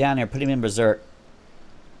when you get down there. Put him in berserk.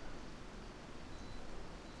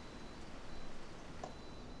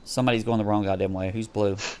 Somebody's going the wrong goddamn way. Who's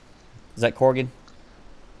blue? Is that Corrigan?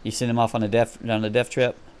 You send him off on a death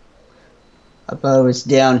trip? I thought it was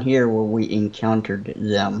down here where we encountered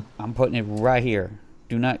them. I'm putting it right here.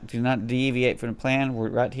 Do not deviate from the plan. We're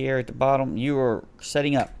right here at the bottom. You are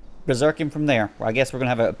setting up. Berserk him from there. Well, I guess we're gonna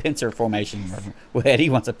have a pincer formation. Well,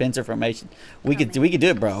 Eddie wants a pincer formation. We could do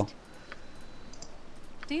it, bro.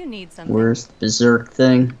 Do you need something? Where's the berserk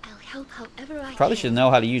thing? I'll help however I Probably can. should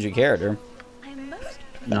know how to use your character. I'm most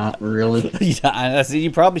Not really. I see.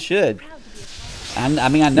 You probably should. proud to be a I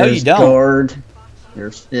mean, I know There's you don't. guard,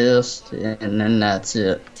 there's fist, and then that's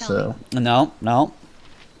it. So No.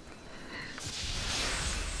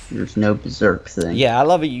 There's no berserk thing. Yeah, I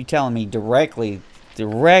love it. You telling me directly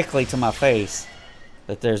to my face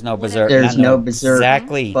that there's no berserk. There's no berserk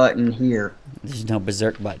exactly button here. There's no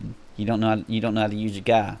berserk button. You don't know. You don't know how to use your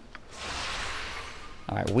guy.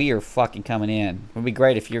 All right, we are fucking coming in. It would be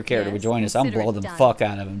great if your character would join us. I'm blowing the fuck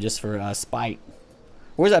out of him just for spite.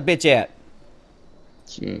 Where's that bitch at?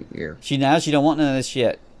 She ain't here. She don't want none of this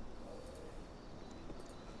shit.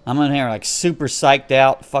 I'm in here like super psyched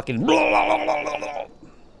out, fucking.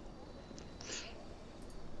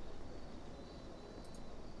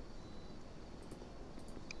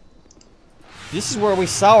 This is where we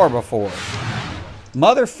saw her before.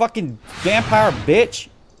 Motherfucking vampire bitch.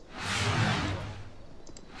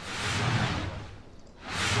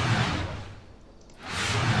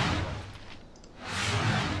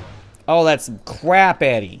 Oh, that's crap,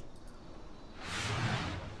 Eddy.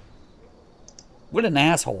 What an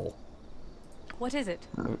asshole. What is it?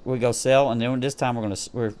 We go sell, and then this time we're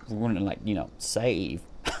gonna like, you know, save.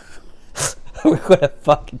 We're gonna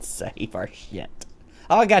fucking save our shit.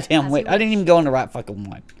 Oh, goddamn! Wait, I didn't even go on the right fucking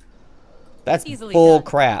one. That's bull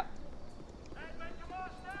crap.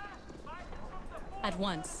 At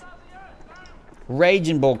once.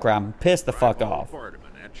 Raging bull crap. I'm pissed the fuck off.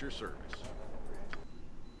 At your service.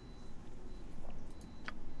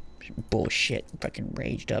 Bullshit. Fucking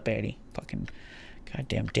raged up, Eddy. Fucking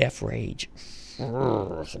goddamn death rage. I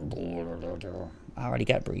already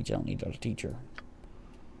got breeds. I don't need a teacher.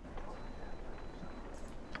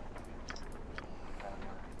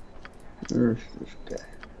 There's this guy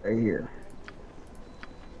right here.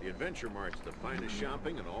 The Adventure Mart's the finest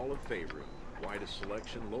shopping in all of Faerun. Widest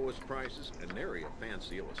selection, lowest prices, and nary a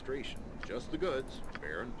fancy illustration. Just the goods,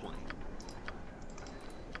 fair and plain.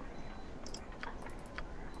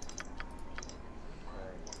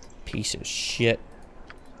 Piece of shit.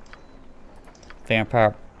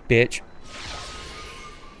 Vampire bitch.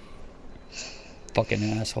 Fucking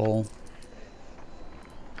asshole.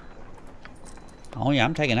 Oh yeah,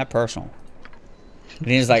 I'm taking that personal. And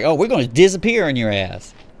he's like, oh, we're going to disappear in your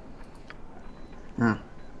ass. Huh.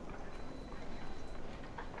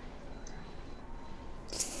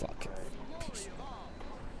 Fuck.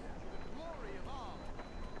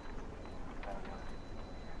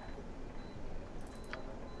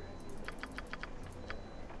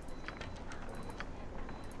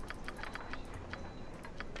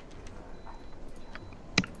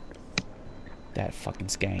 That fucking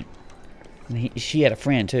skank. And she had a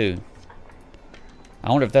friend too. I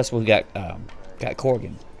wonder if that's what we got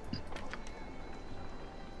Corgan.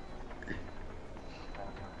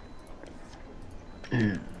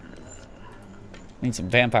 Need some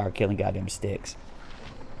vampire killing goddamn sticks.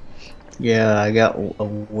 Yeah, I got a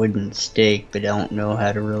wooden stake, but I don't know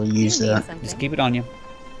how to really use that. Just keep it on you.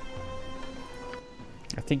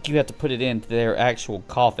 I think you have to put it into their actual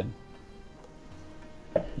coffin.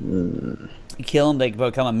 You kill them, they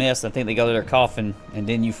become a mist. I think they go to their coffin, and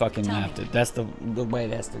then you fucking have to. That's the way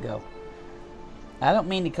it has to go. I don't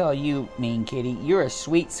mean to call you mean kitty. You're a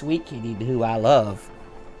sweet, sweet kitty who I love.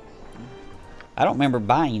 I don't remember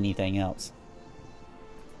buying anything else.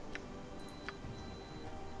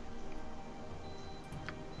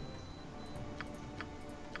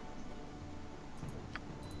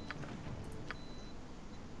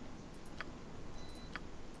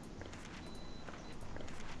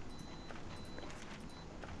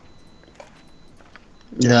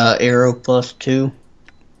 Arrow +2.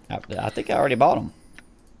 I think I already bought them.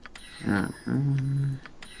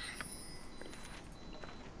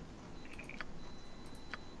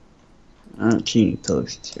 I don't see any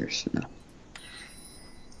posts here, so no.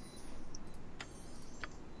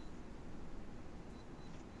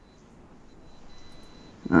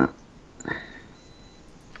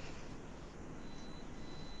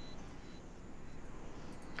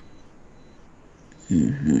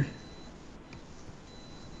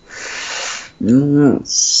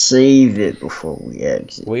 Save it before we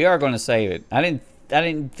exit. We are going to save it. I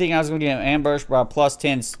didn't think I was going to get ambushed by a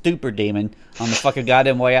 +10 stupor demon on the fucking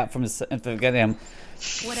goddamn way out from the goddamn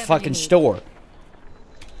fucking store.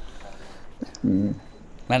 And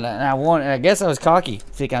I guess I was cocky,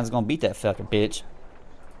 thinking I was going to beat that fucking bitch.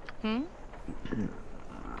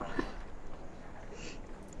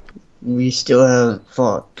 We still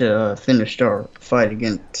haven't finished our fight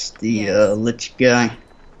against the Lich guy.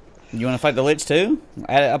 You want to fight the Lich too?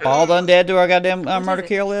 Add up all the undead to our goddamn murder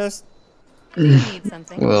kill list? Need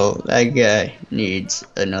something. Well, that guy needs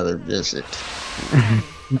another visit.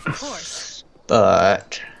 Of course.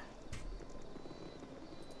 But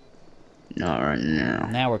not right now.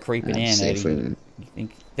 Now we're creeping in, Eddy. You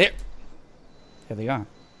think? There they are.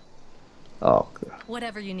 Oh, God.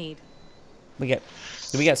 Whatever you need.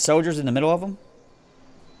 Do we got soldiers in the middle of them?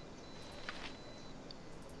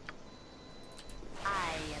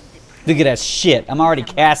 Look at that shit. I'm already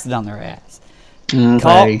casting on their ass.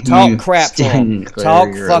 Okay, Talk crap to them. stand clear Talk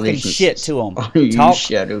of your fucking allegiance. shit to them. You Talk,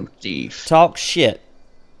 shadow thief. talk shit.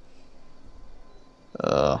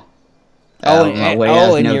 My way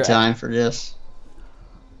has no time for this.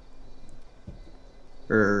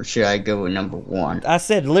 Or should I go with number 1? I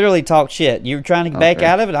said literally talk shit. You're trying to back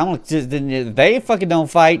out of it. I'm gonna just, if they fucking don't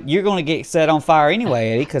fight, you're gonna get set on fire anyway,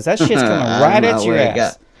 Eddie, because that shit's coming right at your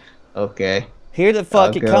ass. Okay. Here the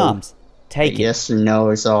fuck it comes. Take it. Yes or no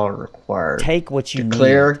is all required. Take what you need.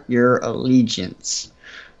 Declare your allegiance.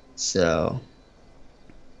 So.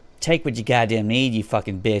 Take what you goddamn need, you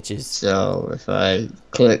fucking bitches. So if I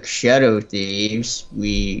click Shadow Thieves,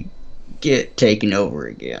 we get taken over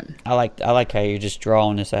again. I like how you're just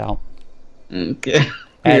drawing this out. Okay.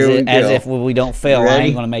 As if we don't fail, I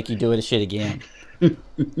ain't gonna make you do it shit again. I'm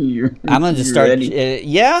gonna just start.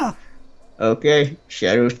 Yeah. Okay.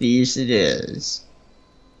 Shadow Thieves it is.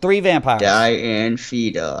 3 vampires. Die and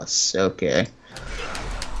feed us. Okay.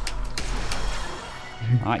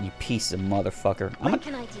 Alright, you piece of motherfucker. What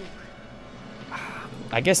can I do?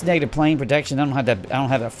 I guess negative plane protection. I don't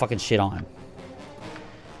have that fucking shit on.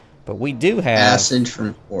 But we do have acid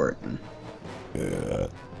from Oregon.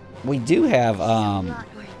 We do have A lot more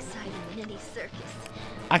exciting than any circus.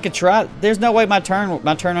 I could try. There's no way my turn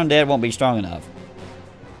on dead won't be strong enough.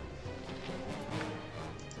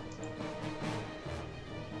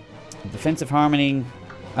 Defensive harmony.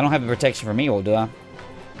 I don't have the protection for Mule, do I?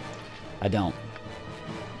 I don't.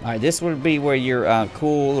 Alright, this would be where your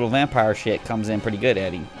cool little vampire shit comes in pretty good,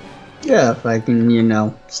 Eddie. Yeah, if I can, you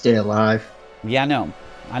know, stay alive. Yeah, I know.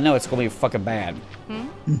 I know it's gonna be fucking bad.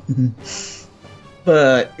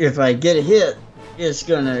 But if I get a hit, it's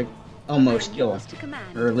gonna almost kill him.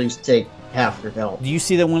 Or at least take half their health. Do you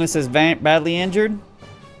see the one that says badly injured?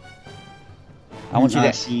 I want you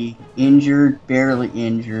to see injured, barely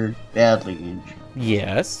injured, badly injured.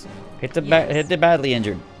 Yes. Hit the badly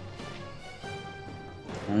injured.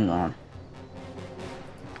 Hang on.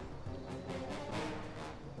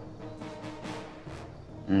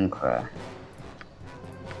 Okay.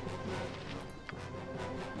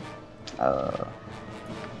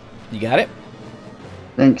 You got it?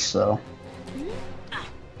 Think so.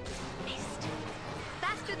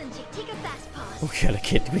 Faster than Jigtika fast paws.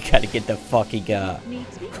 We gotta get the fucking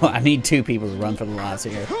I need 2 people to run for the lives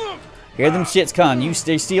here. Here them shits come. You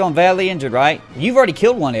still on badly injured, right? You've already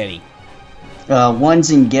killed one, Eddie.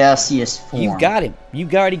 One's in gaseous form. You've got him. You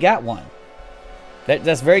already got one.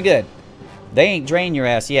 That's very good. They ain't drained your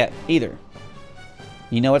ass yet either.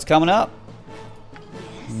 You know what's coming up?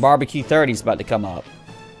 Barbecue 30's about to come up.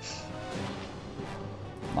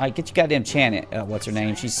 Like, get your goddamn Janet. What's her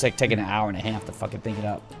name? She's like taking an hour and a half to fucking think it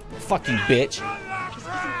up. Fucking bitch.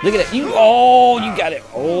 Look at it. You got it.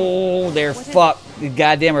 Oh, they're fucked.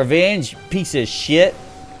 Goddamn revenge. Piece of shit.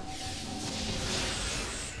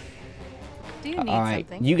 Do you need Alright,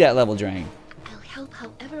 something? you got level drain. I'll help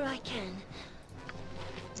however I can.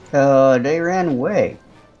 They ran away.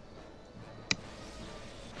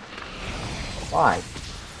 Why?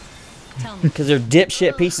 Tell me. Because they're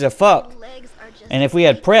dipshit pieces of fuck. And if we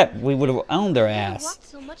had prep, we would have owned their I've ass. walked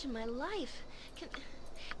so much in my life. Can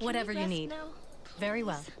Whatever we you rest need. now, Very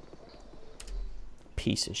well. please?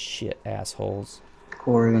 Piece of shit assholes.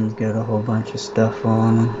 Corrigan's got a whole bunch of stuff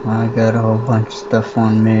on him. I got a whole bunch of stuff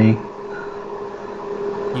on me.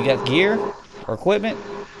 You got gear or equipment?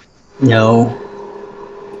 No.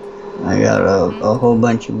 I got a whole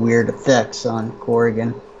bunch of weird effects on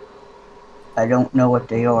Corrigan. I don't know what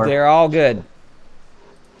they are. They're all good.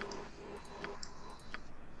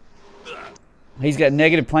 He's got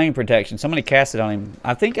negative plane protection. Somebody cast it on him.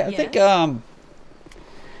 I think Ari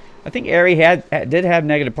did have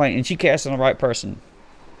negative plane, and she cast it on the right person.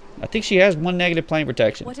 I think she has 1 negative plane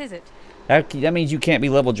protection. What is it? That means you can't be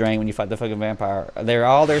level drained when you fight the fucking vampire.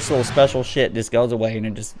 All their little special shit just goes away, and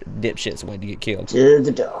they're just dipshits waiting to get killed. To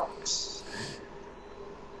the dogs.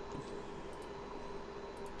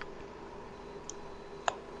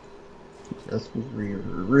 That's where we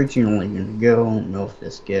were originally gonna go. I don't know if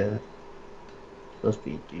this guy supposed to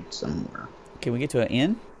be a dude somewhere. Can we get to an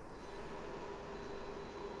inn?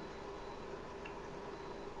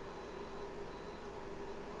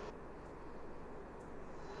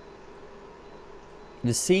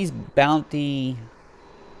 The Sea's Bounty.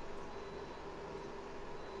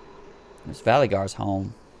 It's Valigar's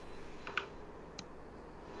home.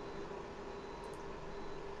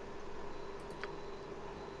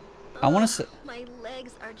 I want to. My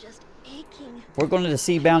legs are just aching. We're going to the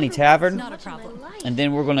Sea Bounty Tavern, Not a problem. and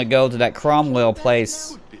then we're going to go to that Cromwell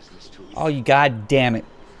place. Oh, you goddamn it!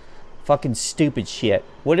 Fucking stupid shit.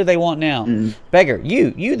 What do they want now? Beggar,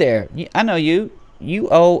 you there? I know you. You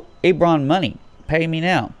owe Abron money. Pay me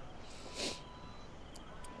now.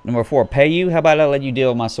 Number 4, pay you? How about I let you deal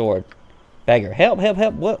with my sword? Beggar, help, help,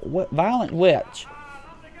 help. What violent witch?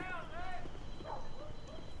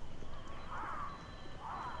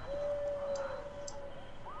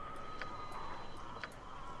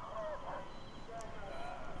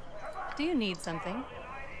 Do you need something?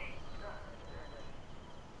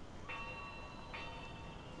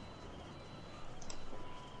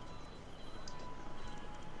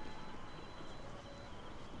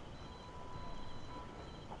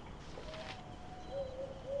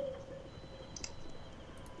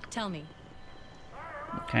 Tell me.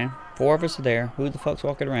 Okay, 4 of us are there. Who the fuck's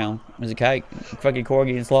walking around? Is it Kite? Fucking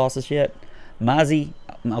Corgi and lost his shit. Mozzie.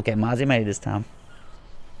 Okay, Mozzie made it this time.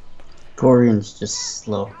 Corian's just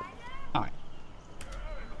slow. Alright.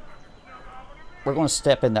 We're going to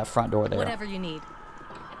step in that front door there. Whatever you need.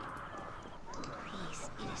 Please,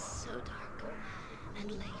 it is so dark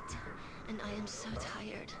and late, and I am so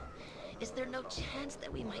tired. Is there no chance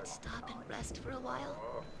that we might stop and rest for a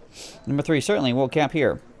while? Number 3, certainly. We'll camp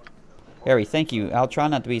here. Harry, thank you. I'll try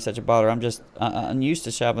not to be such a bother. I'm just unused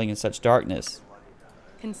to traveling in such darkness.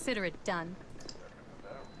 Consider it done.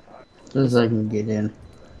 As soon as I can get in.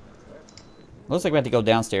 Looks like we have to go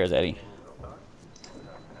downstairs, Eddie.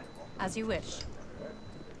 As you wish.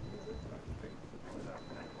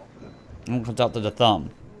 I'm going to talk to the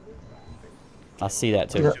thumb. I see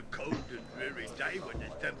that too. It's a cold and dreary day when the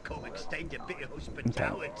thumb come extend a bit of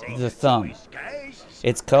hospitality. The thumb. to his guests.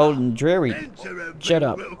 It's cold and dreary. Enter a Shut big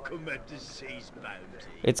up. welcome at the sea's bounty.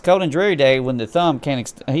 It's cold and dreary day when the thumb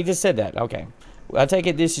can't. He just said that. Okay. I take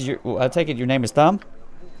it this is your. I take it your name is Thumb.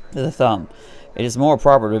 The Thumb. It is more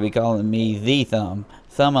proper to be calling me the Thumb.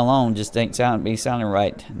 Thumb alone just ain't sounding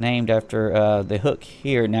right. Named after the hook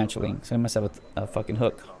here naturally. So I must have a fucking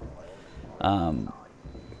hook. I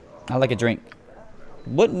like a drink.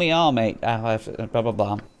 Wouldn't we all, mate? I have to, blah blah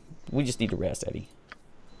blah. We just need to rest, Eddie.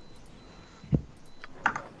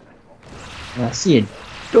 I see a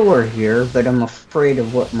door here, but I'm afraid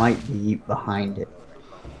of what might be behind it.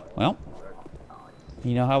 Well,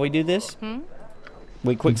 you know how we do this?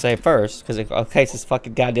 We quick save first, because in case it's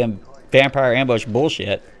fucking goddamn vampire ambush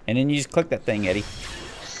bullshit, and then you just click that thing, Eddie.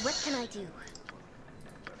 What can I do?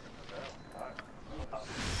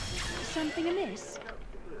 Something amiss?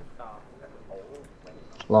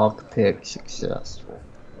 Lockpick successful.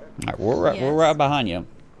 Alright, we're right behind you.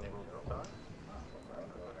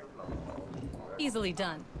 Easily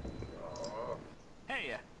done.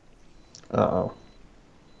 Uh-oh.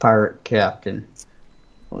 Pirate captain.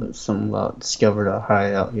 Some discovered a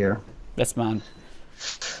hideout here. That's mine.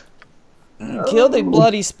 Kill the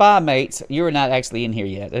bloody spy mates. You are not actually in here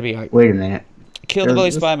yet. That'd be alright. Wait a minute. Kill the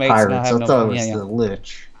bloody spy mates. Pirates. And I have I no thought it was yeah. the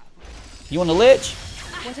Lich. You want the Lich?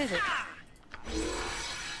 What is it?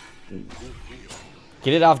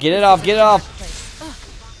 Get it off, get it off, get it off!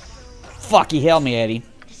 Fuck, he held me, Eddie.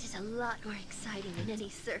 This is a lot more exciting than any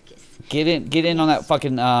circus. Get in on that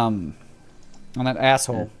fucking, on that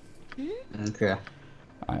asshole. Okay.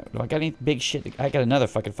 Alright, do I got any big shit? I got another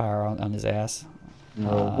fucking fire on his ass.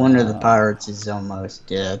 No, one of the pirates is almost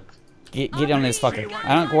dead. Get on this fucker.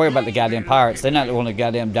 I don't worry about the goddamn pirates. They're not the one to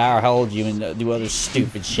goddamn die or hold you and do other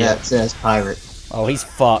stupid shit. That says pirate. Oh, he's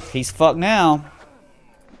fucked. He's fucked now.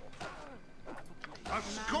 A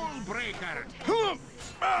skull breaker.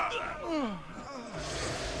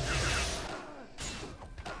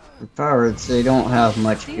 The pirates, they don't have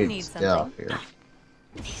much Do you good need stuff something? here.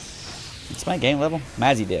 It's my game level.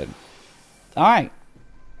 Mazzy did. Alright.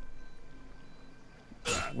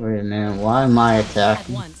 Wait a minute, why am I At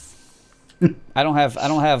attacking? once. I don't have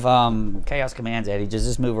chaos commands, Eddie.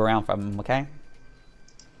 Just move around from him, okay?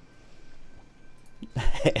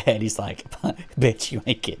 Eddie's like, bitch, you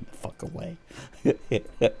ain't getting the fuck away.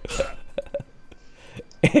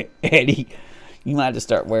 Eddie, you might have to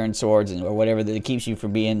start wearing swords or whatever that keeps you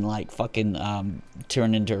from being like fucking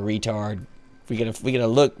turned into a retard. We gotta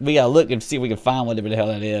look and see if we can find whatever the hell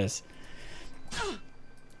that is.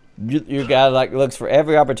 Your guy like looks for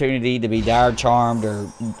every opportunity to be dire charmed or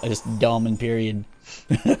just dumb and period.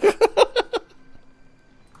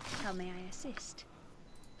 How may I assist?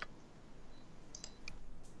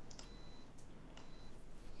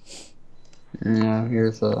 Yeah,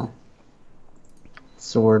 here's a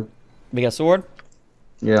sword. We got a sword?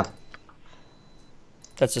 Yeah.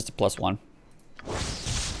 That's just a +1.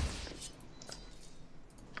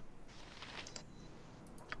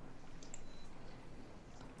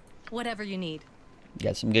 Whatever you need.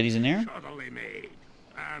 Got some goodies in there. Subtly made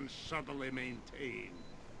and subtly maintained.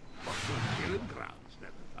 But good killing grounds,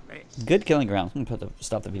 nevertheless. Good killing grounds. I'm gonna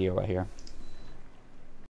stop the video right here.